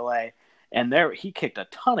UCLA, and there he kicked a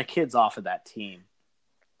ton of kids off of that team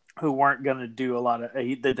who weren't going to do a lot of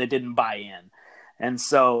they didn't buy in. And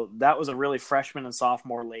so that was a really freshman and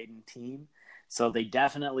sophomore laden team. So they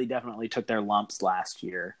definitely took their lumps last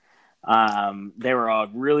year. They were a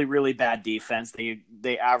really, really bad defense.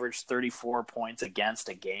 They averaged 34 points against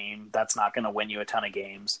a game. That's not going to win you a ton of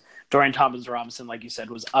games. Dorian Thompson-Robinson, like you said,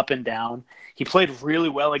 was up and down. He played really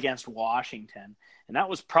well against Washington, and that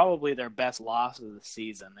was probably their best loss of the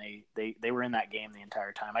season. They were in that game the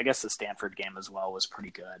entire time. I guess the Stanford game as well was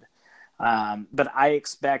pretty good. But I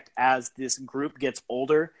expect as this group gets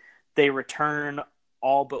older, they return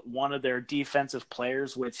all but one of their defensive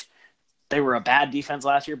players, which they were a bad defense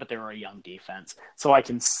last year, but they were a young defense. So I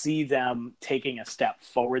can see them taking a step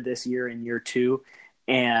forward this year in year two.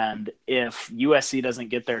 And if USC doesn't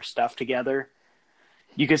get their stuff together,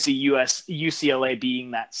 you could see UCLA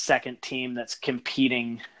being that second team that's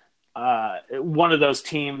competing, one of those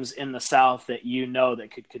teams in the South that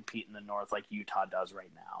that could compete in the North like Utah does right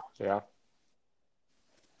now. Yeah.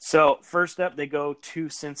 So first up, they go to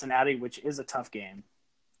Cincinnati, which is a tough game.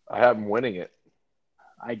 I have them winning it.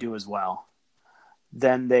 I do as well.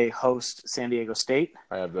 Then they host San Diego State.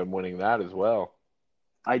 I have them winning that as well.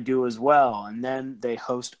 I do as well. And then they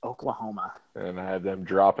host Oklahoma. And I have them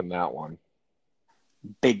dropping that one.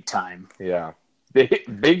 Big time. Yeah.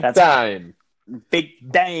 Big That's time. big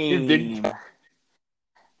Big dame. time.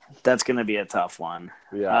 That's going to be a tough one.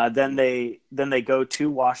 Yeah, Then they go to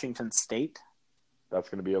Washington State. that's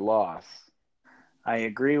going to be a loss. I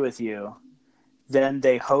agree with you. Then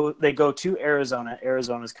they go to Arizona.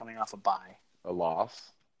 Arizona's coming off a bye. A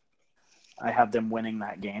loss. I have them winning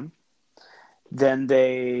that game. Then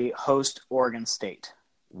they host Oregon State.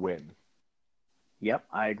 Win. Yep,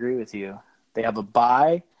 I agree with you. They have a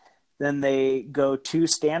bye. Then they go to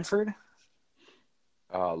Stanford.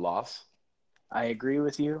 Loss. I agree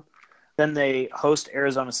with you. Then they host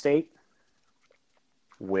Arizona State.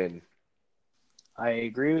 Win. I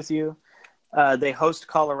agree with you. They host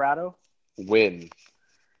Colorado. Win.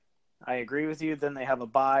 I agree with you. Then they have a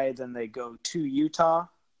bye. Then they go to Utah.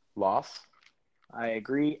 Loss. I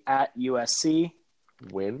agree. At USC.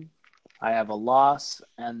 Win. I have a loss.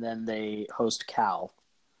 And then they host Cal.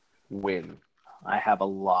 Win. I have a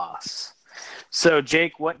loss. So,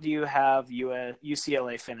 Jake, what do you have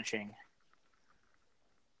UCLA finishing?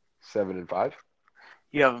 7-5.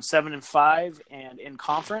 You have them 7-5, and in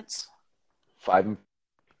conference. 5.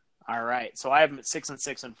 All right. So I have them at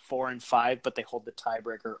 6-6 and 4-5, but they hold the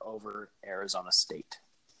tiebreaker over Arizona State.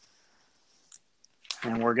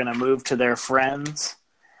 And we're going to move to their friends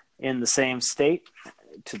in the same state,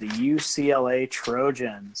 to the UCLA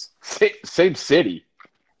Trojans. Same city.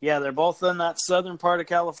 Yeah, they're both in that southern part of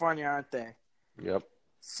California, aren't they? Yep.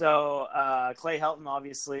 So Clay Helton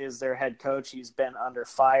obviously is their head coach. He's been under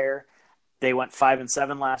fire. They went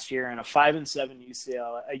 5-7 last year, and a 5-7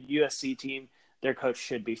 USC team. Their coach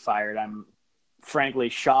should be fired. I'm frankly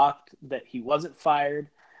shocked that he wasn't fired.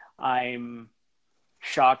 I'm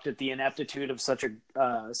shocked at the ineptitude of such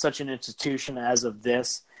an institution as of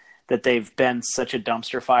this, that they've been such a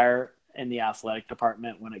dumpster fire in the athletic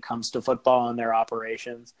department when it comes to football and their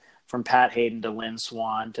operations, from Pat Hayden to Lynn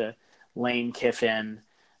Swan to Lane Kiffin,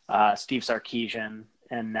 Steve Sarkisian,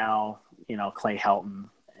 and now, Clay Helton.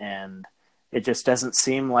 And it just doesn't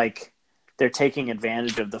seem like they're taking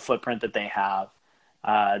advantage of the footprint that they have.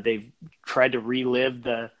 They've tried to relive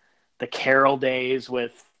the Carroll days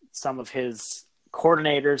with some of his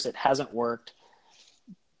coordinators. It hasn't worked,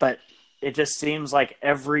 but it just seems like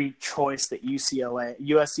every choice that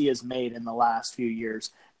USC has made in the last few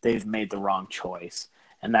years, they've made the wrong choice.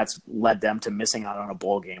 And that's led them to missing out on a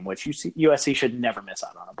bowl game, which USC should never miss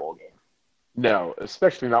out on a bowl game. No,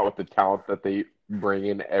 especially not with the talent that they bring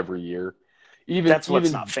in every year. That's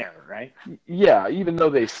what's not fair, right? Yeah, even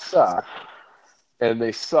though they suck, and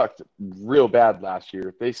they sucked real bad last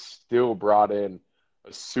year, they still brought in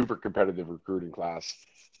a super competitive recruiting class.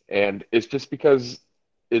 And it's just because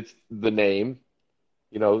it's the name,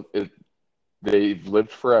 they've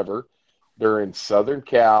lived forever. They're in Southern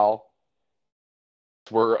Cal,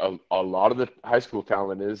 where a lot of the high school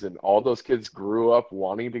talent is, and all those kids grew up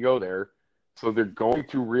wanting to go there. So they're going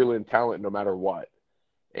to reel in talent no matter what.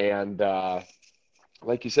 And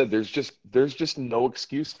like you said, there's just no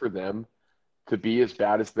excuse for them to be as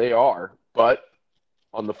bad as they are. But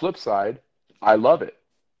on the flip side, I love it.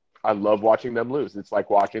 I love watching them lose. It's like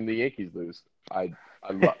watching the Yankees lose. I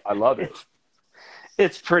love it.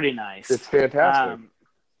 It's pretty nice. It's fantastic.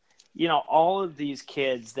 All of these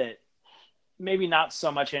kids that maybe not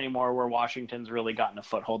so much anymore, where Washington's really gotten a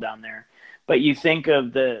foothold down there. But you think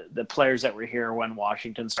of the players that were here when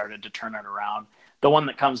Washington started to turn it around. The one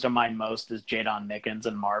that comes to mind most is Jadon Mickens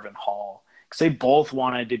and Marvin Hall, because they both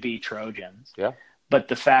wanted to be Trojans. Yeah. But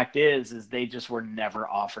the fact is they just were never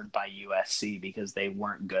offered by USC because they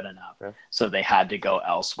weren't good enough. Yeah. So they had to go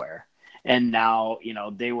elsewhere. And now,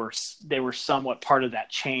 they were somewhat part of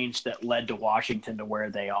that change that led to Washington to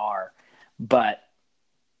where they are. But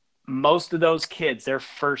most of those kids, their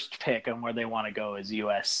first pick on where they want to go is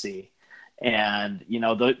USC. And,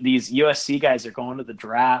 these USC guys are going to the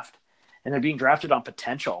draft, and they're being drafted on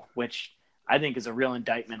potential, which I think is a real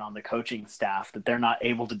indictment on the coaching staff, that they're not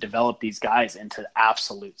able to develop these guys into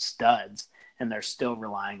absolute studs, and they're still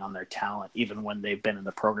relying on their talent, even when they've been in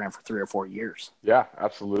the program for 3 or 4 years. Yeah,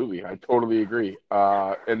 absolutely. I totally agree.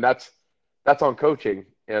 And that's on coaching.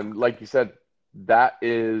 And like you said, that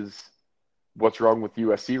is what's wrong with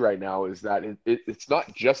USC right now, is that it's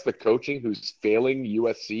not just the coaching who's failing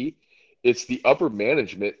USC. It's the upper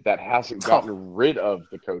management that hasn't gotten rid of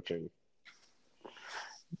the coaching.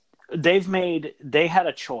 They had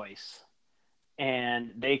a choice,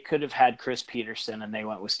 and they could have had Chris Peterson, and they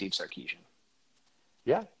went with Steve Sarkisian.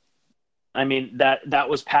 Yeah. I mean, that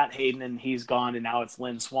was Pat Hayden, and he's gone, and now it's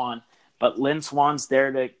Lynn Swan. But Lynn Swan's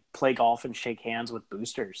there to play golf and shake hands with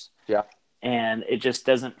boosters. Yeah. And it just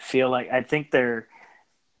doesn't feel like – I think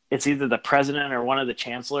it's either the president or one of the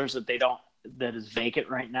chancellors that they don't that is vacant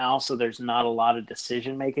right now, so there's not a lot of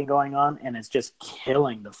decision making going on, and it's just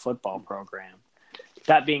killing the football program.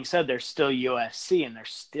 That being said, they're still USC and they're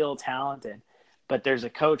still talented, but there's a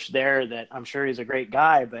coach there that I'm sure he's a great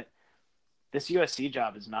guy, but this USC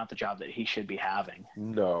job is not the job that he should be having.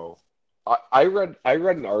 No. I read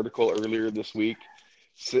an article earlier this week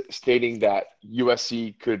stating that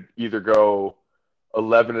USC could either go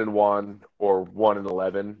 11-1 or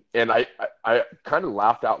 1-11, and I kind of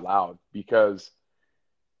laughed out loud because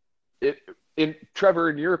Trevor,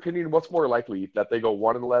 in your opinion, what's more likely, that they go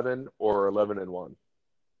 1-11 or 11-1?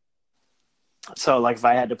 So, like, if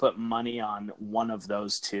I had to put money on one of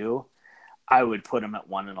those two, I would put them at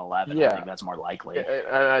 1-11. Yeah. I think that's more likely.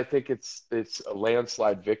 And I think it's a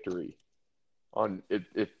landslide victory on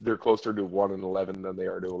if they're closer to 1-11 than they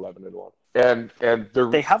are to 11-1. And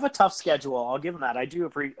they have a tough schedule. I'll give them that. I do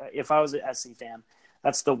appreciate. If I was an SC fan,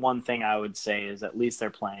 that's the one thing I would say is at least they're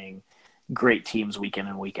playing great teams week in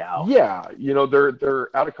and week out. Yeah,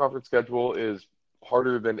 their out of conference schedule is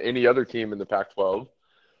harder than any other team in the Pac-12.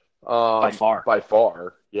 By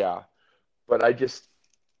far, yeah. But I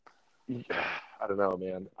don't know,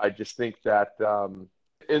 man. I just think that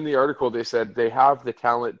in the article they said they have the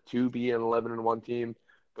talent to be an 11-1 team,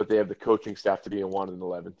 but they have the coaching staff to be a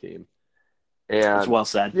 1-11 team. And that's well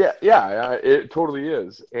said. Yeah, it totally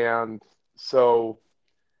is. And so,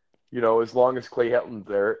 as long as Clay Helton's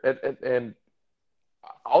there, and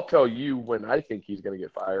I'll tell you when I think he's going to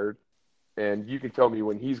get fired, and you can tell me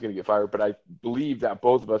when he's going to get fired, but I believe that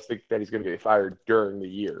both of us think that he's going to get fired during the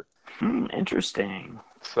year. Interesting.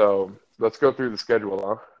 So let's go through the schedule,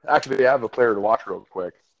 huh? Actually, I have a player to watch real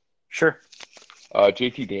quick. Sure.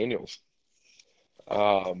 JT Daniels.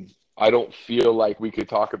 I don't feel like we could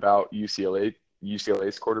talk about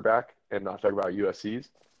UCLA's quarterback and not talk about USC's.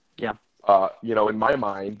 Yeah. In my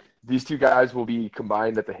mind, these two guys will be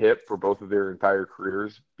combined at the hip for both of their entire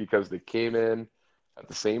careers because they came in at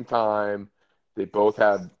the same time. They both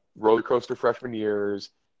had roller coaster freshman years.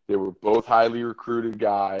 They were both highly recruited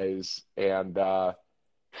guys, and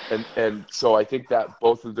so I think that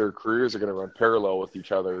both of their careers are going to run parallel with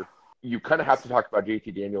each other. You kind of have to talk about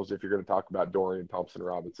JT Daniels if you're going to talk about Dorian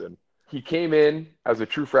Thompson-Robinson. He came in as a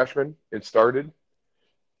true freshman and started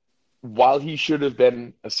while he should have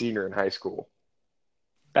been a senior in high school.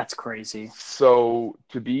 That's crazy. So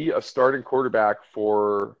to be a starting quarterback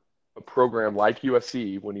for a program like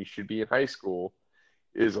USC when he should be in high school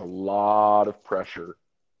is a lot of pressure.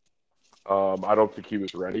 I don't think he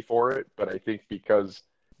was ready for it, but I think because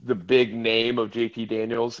the big name of JT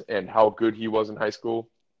Daniels and how good he was in high school,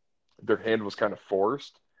 their hand was kind of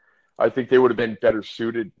forced. I think they would have been better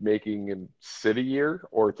suited making him sit a year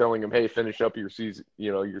or telling him, hey, finish up your season,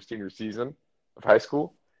 your senior season of high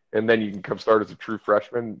school, and then you can come start as a true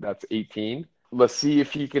freshman. That's 18. Let's see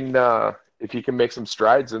if he can make some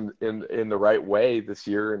strides in the right way this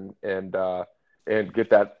year and get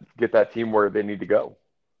that team where they need to go.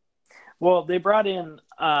 Well, they brought in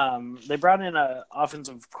a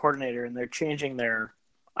offensive coordinator, and they're changing their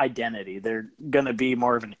identity. They're going to be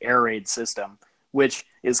more of an air raid system, which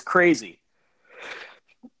is crazy.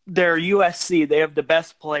 They're USC. They have the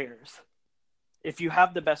best players. If you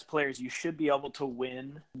have the best players, you should be able to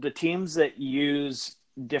win. The teams that use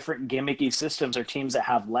different gimmicky systems are teams that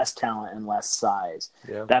have less talent and less size.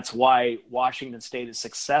 Yeah. That's why Washington State is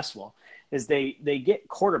successful. Is they get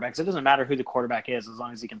quarterbacks. It doesn't matter who the quarterback is, as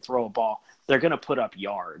long as he can throw a ball. They're going to put up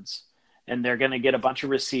yards, and they're going to get a bunch of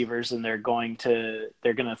receivers, and they're going to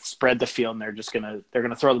spread the field, and they're going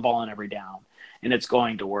to throw the ball in every down, and it's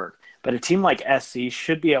going to work. But a team like SC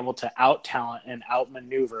should be able to out talent and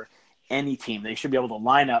outmaneuver any team. They should be able to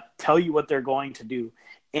line up, tell you what they're going to do,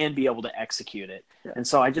 and be able to execute it. Yeah. And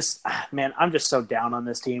so I'm just so down on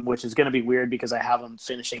this team, which is going to be weird because I have them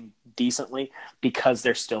finishing decently because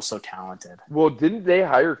they're still so talented. Well, didn't they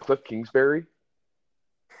hire Cliff Kingsbury?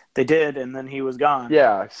 They did, and then he was gone.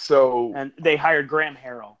 Yeah, so... And they hired Graham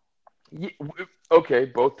Harrell. Yeah, okay,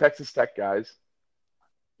 both Texas Tech guys.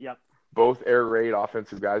 Yep. Both air raid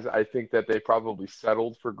offensive guys. I think that they probably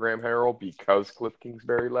settled for Graham Harrell because Cliff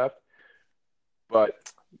Kingsbury left. But...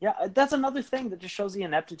 yeah, that's another thing that just shows the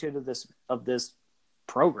ineptitude of this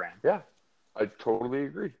program. Yeah, I totally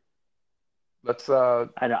agree. Let's.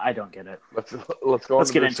 I don't get it. Let's go.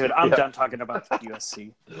 Let's get into it. I'm done talking about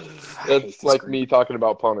USC. It's like me talking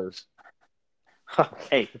about punters.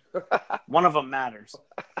 Hey, one of them matters.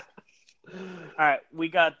 All right, we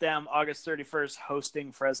got them August 31st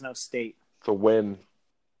hosting Fresno State. It's a win.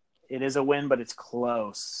 It is a win, but it's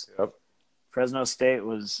close. Yep. Fresno State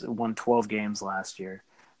won 12 games last year.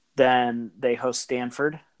 Then they host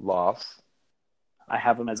Stanford. Loss. I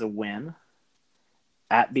have them as a win.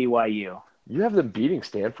 At BYU. You have them beating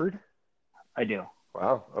Stanford? I do.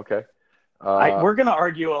 Wow. Okay. We're going to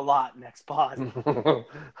argue a lot next pod.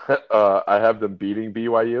 I have them beating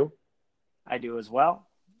BYU. I do as well.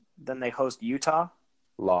 Then they host Utah.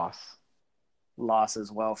 Loss. Loss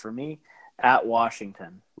as well for me. At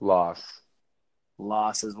Washington. Loss.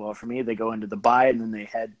 Loss as well for me. They go into the bye, and then they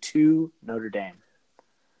head to Notre Dame.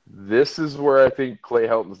 This is where I think Clay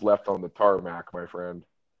Helton's left on the tarmac, my friend.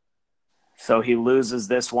 So he loses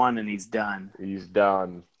this one, and he's done. He's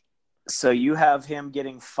done. So you have him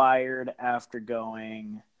getting fired after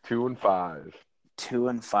going 2-5.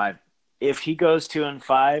 2-5. If he goes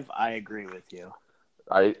 2-5, I agree with you.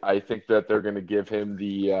 I think that they're going to give him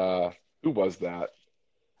the who was that?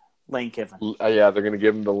 Lane Kiffin. Yeah, they're going to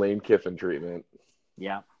give him the Lane Kiffin treatment.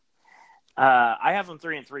 Yeah. I have them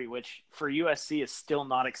 3-3, which for USC is still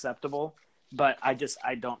not acceptable, but I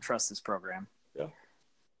don't trust this program. Yeah.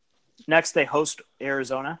 Next, they host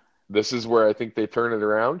Arizona. This is where I think they turn it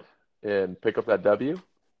around and pick up that W.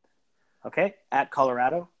 Okay. At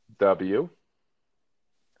Colorado. W.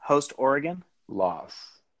 Host Oregon. Loss.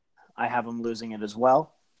 I have them losing it as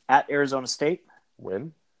well. At Arizona State.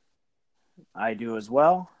 Win. I do as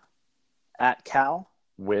well. At Cal.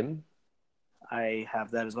 Win. I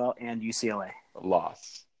have that as well. And UCLA.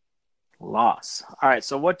 Loss. Loss. All right.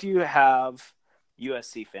 So what do you have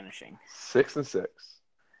USC finishing? 6-6.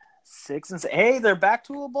 6-6. Hey, they're back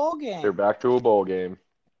to a bowl game. They're back to a bowl game.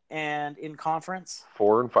 And in conference?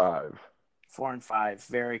 4-5. 4-5.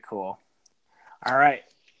 Very cool. All right.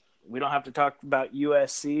 We don't have to talk about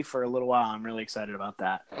USC for a little while. I'm really excited about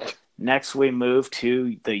that. Next, we move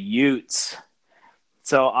to the Utes.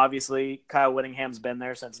 So, obviously, Kyle Whittingham's been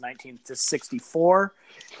there since 1964.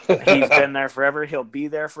 He's been there forever. He'll be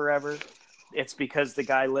there forever. It's because the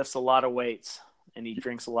guy lifts a lot of weights and he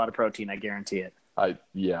drinks a lot of protein, I guarantee it.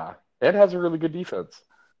 Yeah. And has a really good defense.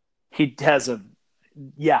 He has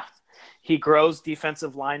he grows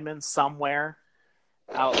defensive linemen somewhere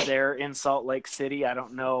out there in Salt Lake City. I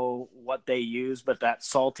don't know what they use, but that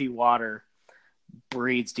salty water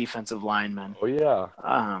breeds defensive linemen. Oh, yeah.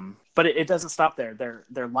 But it doesn't stop there.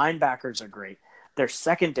 Their linebackers are great. Their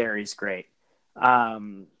secondary is great. I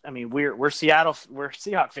mean, we're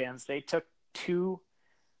Seahawks fans. They took 2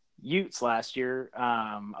 Utes last year,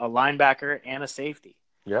 a linebacker and a safety.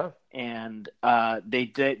 Yeah. And they're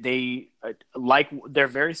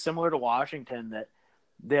very similar to Washington, that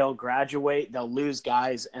they'll graduate, they'll lose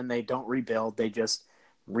guys, and they don't rebuild. They just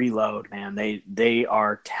reload, man. They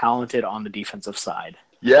are talented on the defensive side.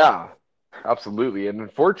 Yeah, absolutely. And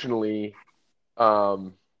unfortunately,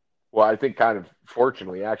 I think kind of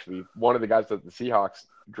fortunately, actually, one of the guys that the Seahawks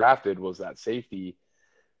drafted was that safety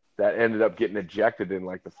that ended up getting ejected in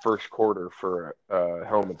like the first quarter for a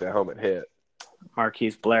helmet-to-helmet hit.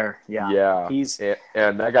 Marquise Blair, yeah.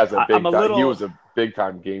 And that guy's he was a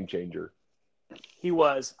big-time game changer. He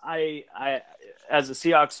was. I as a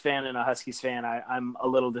Seahawks fan and a Huskies fan, I'm a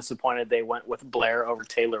little disappointed they went with Blair over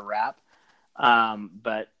Taylor Rapp.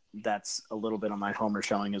 But that's a little bit on my homer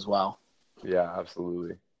showing as well. Yeah,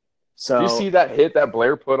 absolutely. So did you see that hit that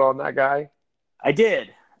Blair put on that guy? I did.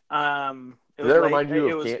 Does that remind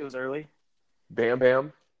you of it was early. Bam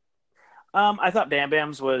Bam? I thought Bam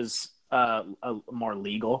Bam's was more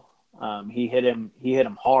legal. He hit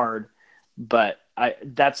him hard, but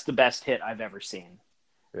that's the best hit I've ever seen.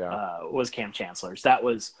 Yeah. Was Cam Chancellor's.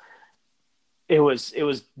 It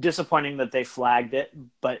was disappointing that they flagged it,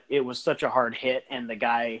 but it was such a hard hit, and the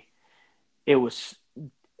guy,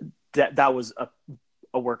 that was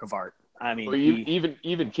a work of art. I mean,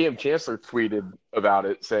 even Cam Chancellor tweeted about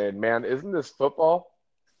it, saying, "Man, isn't this football?"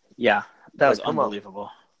 Yeah, that was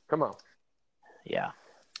unbelievable. Come on. Yeah.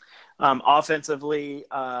 Offensively,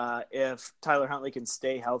 if Tyler Huntley can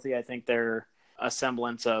stay healthy, I think they're a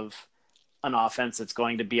semblance of an offense that's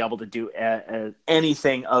going to be able to do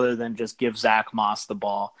anything other than just give Zach Moss the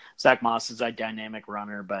ball. Zach Moss is a dynamic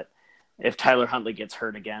runner, but if Tyler Huntley gets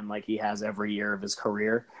hurt again, like he has every year of his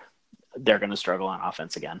career, they're going to struggle on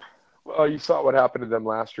offense again. Well, you saw what happened to them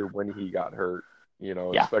last year when he got hurt,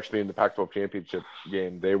 especially in the Pac-12 championship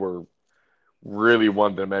game. They were really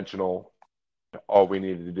one-dimensional. All we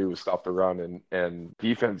needed to do was stop the run, and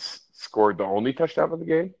defense scored the only touchdown of the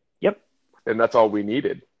game. Yep. And that's all we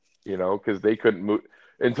needed, because they couldn't move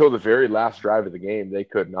until the very last drive of the game. They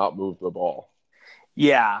could not move the ball.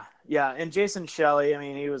 Yeah. And Jason Shelley, I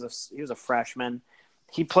mean, he was a freshman.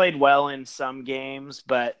 He played well in some games,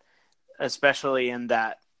 but especially in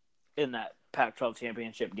that Pac-12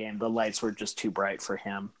 championship game, the lights were just too bright for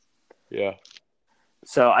him. Yeah.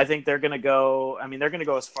 So I think they're going to go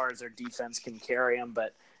as far as their defense can carry them,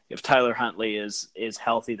 but if Tyler Huntley is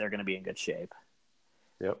healthy, they're going to be in good shape.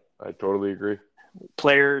 Yep, I totally agree.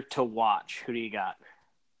 Player to watch. Who do you got?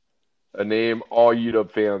 A name all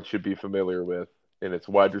UW fans should be familiar with, and it's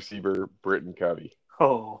wide receiver Britton Covey.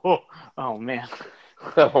 Oh man.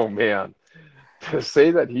 Oh man, to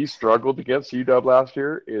say that he struggled against UW last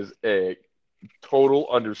year is a total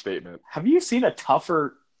understatement. Have you seen a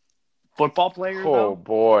tougher football player Oh though?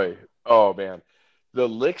 boy, oh man, the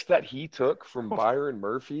licks that he took from Byron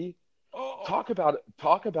Murphy. Oh, Talk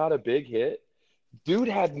about a big hit. Dude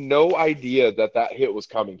had no idea that that hit was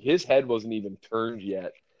coming. His head wasn't even turned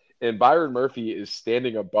yet, and Byron Murphy is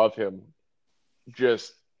standing above him.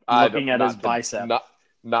 Just I looking don't at his not to bicep.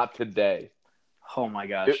 not today. Oh my It,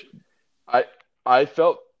 gosh. I I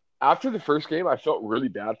felt after the first game, I felt really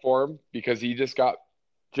bad for him because he just got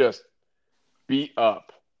just beat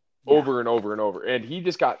up Yeah. over and over and over, and he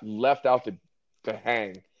just got left out to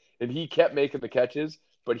hang. And he kept making the catches,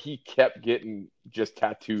 but he kept getting just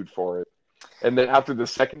tattooed for it. And then after the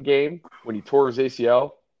second game, when he tore his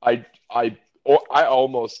ACL, I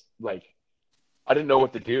almost like I didn't know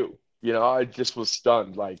what to do. You know, I just was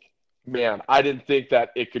stunned. Like, man, I didn't think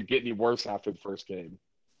that it could get any worse after the first game,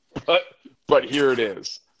 but but here it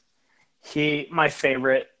is. My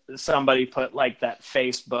favorite, somebody put like that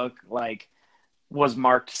Facebook, like, was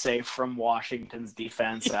marked safe from Washington's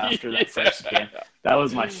defense after that first game. That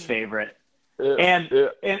was my favorite. And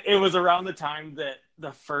it was around the time that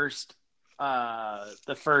the first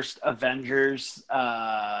Avengers,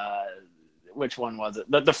 which one was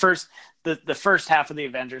it? The first half of the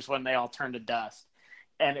Avengers, when they all turned to dust.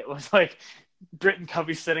 And it was like Britton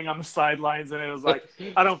Covey sitting on the sidelines, and it was like,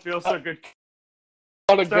 I don't feel so good.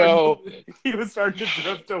 I want to go. He was starting to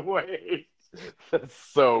drift away. That's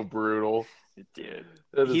so brutal. Dude.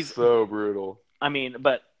 That is so brutal. I mean,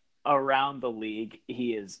 but around the league,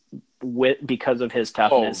 he is, because of his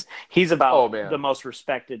toughness, he's about the most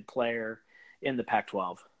respected player in the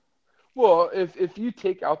Pac-12. Well, if you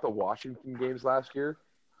take out the Washington games last year,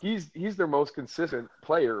 he's their most consistent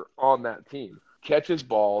player on that team. Catches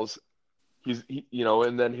balls,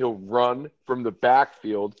 and then he'll run from the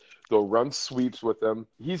backfield. They'll run sweeps with him.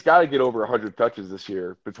 He's got to get over 100 touches this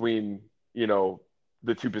year between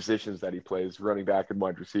the two positions that he plays, running back and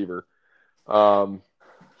wide receiver.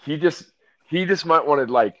 He just might want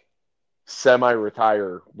to like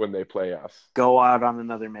semi-retire when they play us. Go out on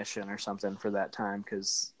another mission or something for that time,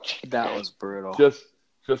 because that was brutal. Just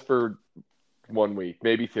for 1 week,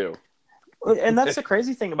 maybe 2. And that's the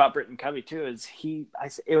crazy thing about Britton Covey too, is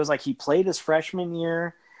it was like he played his freshman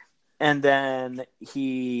year, and then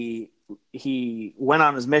he went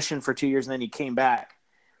on his mission for 2 years, and then he came back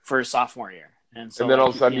for his sophomore year. And so then all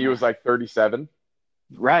of a sudden he was like 37.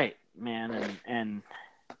 Right, man, and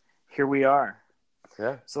here we are.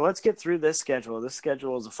 Yeah. So let's get through this schedule. This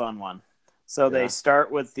schedule is a fun one. So they start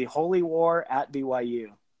with the Holy War at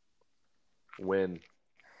BYU. Win.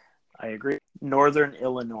 I agree. Northern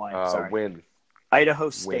Illinois. Win. Idaho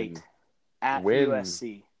State at Win.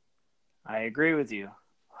 USC. I agree with you.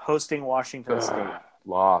 Hosting Washington State.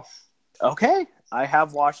 Loss. Okay. I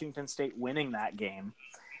have Washington State winning that game.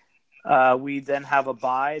 We then have a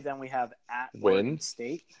bye. Then we have at Oregon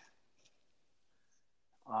State.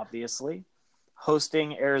 Obviously.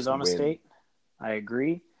 Hosting Arizona State. I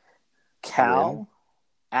agree. Cal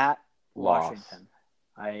at Washington.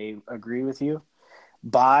 I agree with you.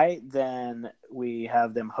 Bye, then we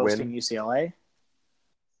have them hosting UCLA.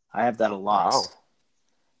 I have that a loss. Wow.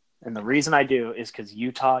 And the reason I do is because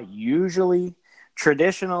Utah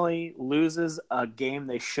traditionally loses a game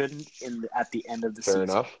they shouldn't at the end of the season.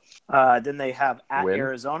 Fair enough. Then they have at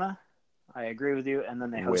Arizona. I agree with you. And then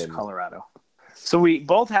they host Colorado. So we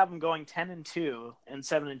both have them going 10-2 and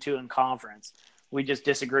 7-2 in conference. We just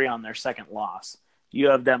disagree on their second loss. You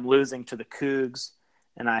have them losing to the Cougs,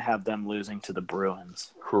 and I have them losing to the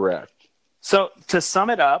Bruins. Correct. So to sum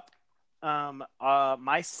it up,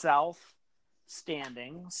 my South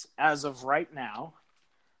standings as of right now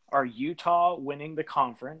are Utah winning the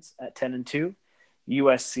conference at 10-2,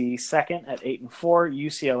 USC second at 8-4,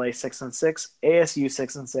 UCLA 6-6, ASU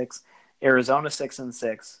 6-6, Arizona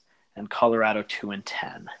 6-6, and Colorado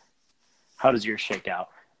 2-10. How does yours shake out?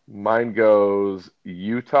 Mine goes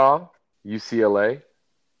Utah, UCLA,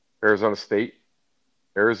 Arizona State,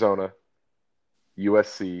 Arizona,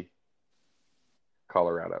 USC,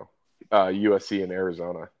 Colorado, USC and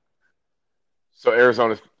Arizona. So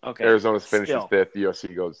Arizona's finishes 5th,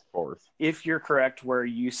 USC goes 4th. If you're correct, where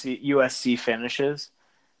USC finishes,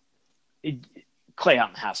 Clay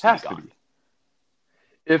Helton has to be gone.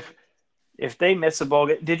 If they miss a bowl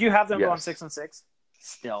game, did you have them going 6-6?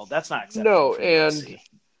 Still, that's not acceptable. No, and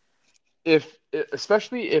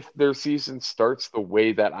especially if their season starts the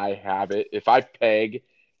way that I have it, if I peg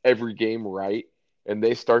every game right, and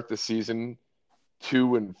they start the season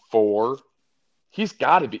 2-4, he's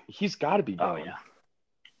got to be Oh gone. yeah.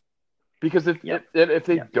 Because Yep. if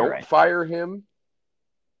they Yep. You're don't right. fire him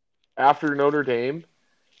after Notre Dame,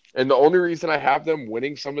 and the only reason I have them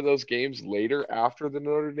winning some of those games later after the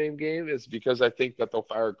Notre Dame game is because I think that they'll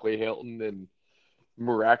fire Clay Helton and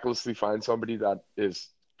miraculously find somebody that is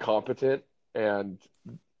competent. And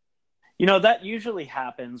That usually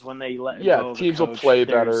happens when they let yeah, go of a teams will coach. play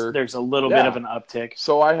There's better. there's a little bit of Yeah. an uptick.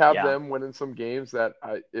 So I have Yeah. them winning some games that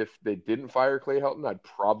if they didn't fire Clay Helton, I'd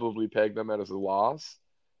probably peg them as a loss.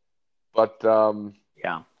 But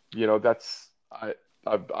Yeah. that's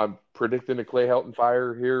I'm predicting a Clay Helton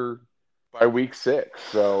fire here by week 6.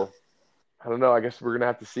 So I don't know. I guess we're gonna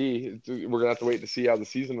have to see. We're gonna have to wait to see how the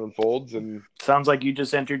season unfolds. And Sounds like you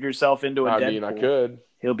just entered yourself into a I mean, I Deadpool. could.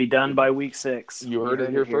 He'll be done by week 6. You heard it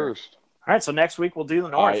here first. All right, so next week we'll do the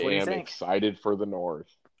I North. What do you am think? excited for the North.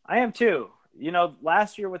 I am too.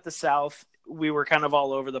 Last year with the South, we were kind of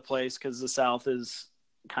all over the place because the South is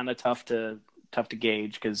kind of tough to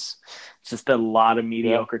gauge because it's just a lot of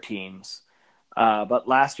mediocre teams. But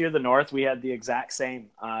last year, the North, we had the exact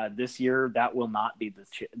same. This year, that will not be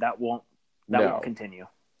that won't continue.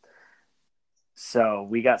 So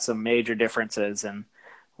we got some major differences, and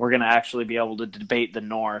we're going to actually be able to debate the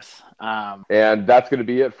North. And that's going to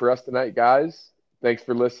be it for us tonight, guys. Thanks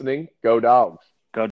for listening. Go Dogs.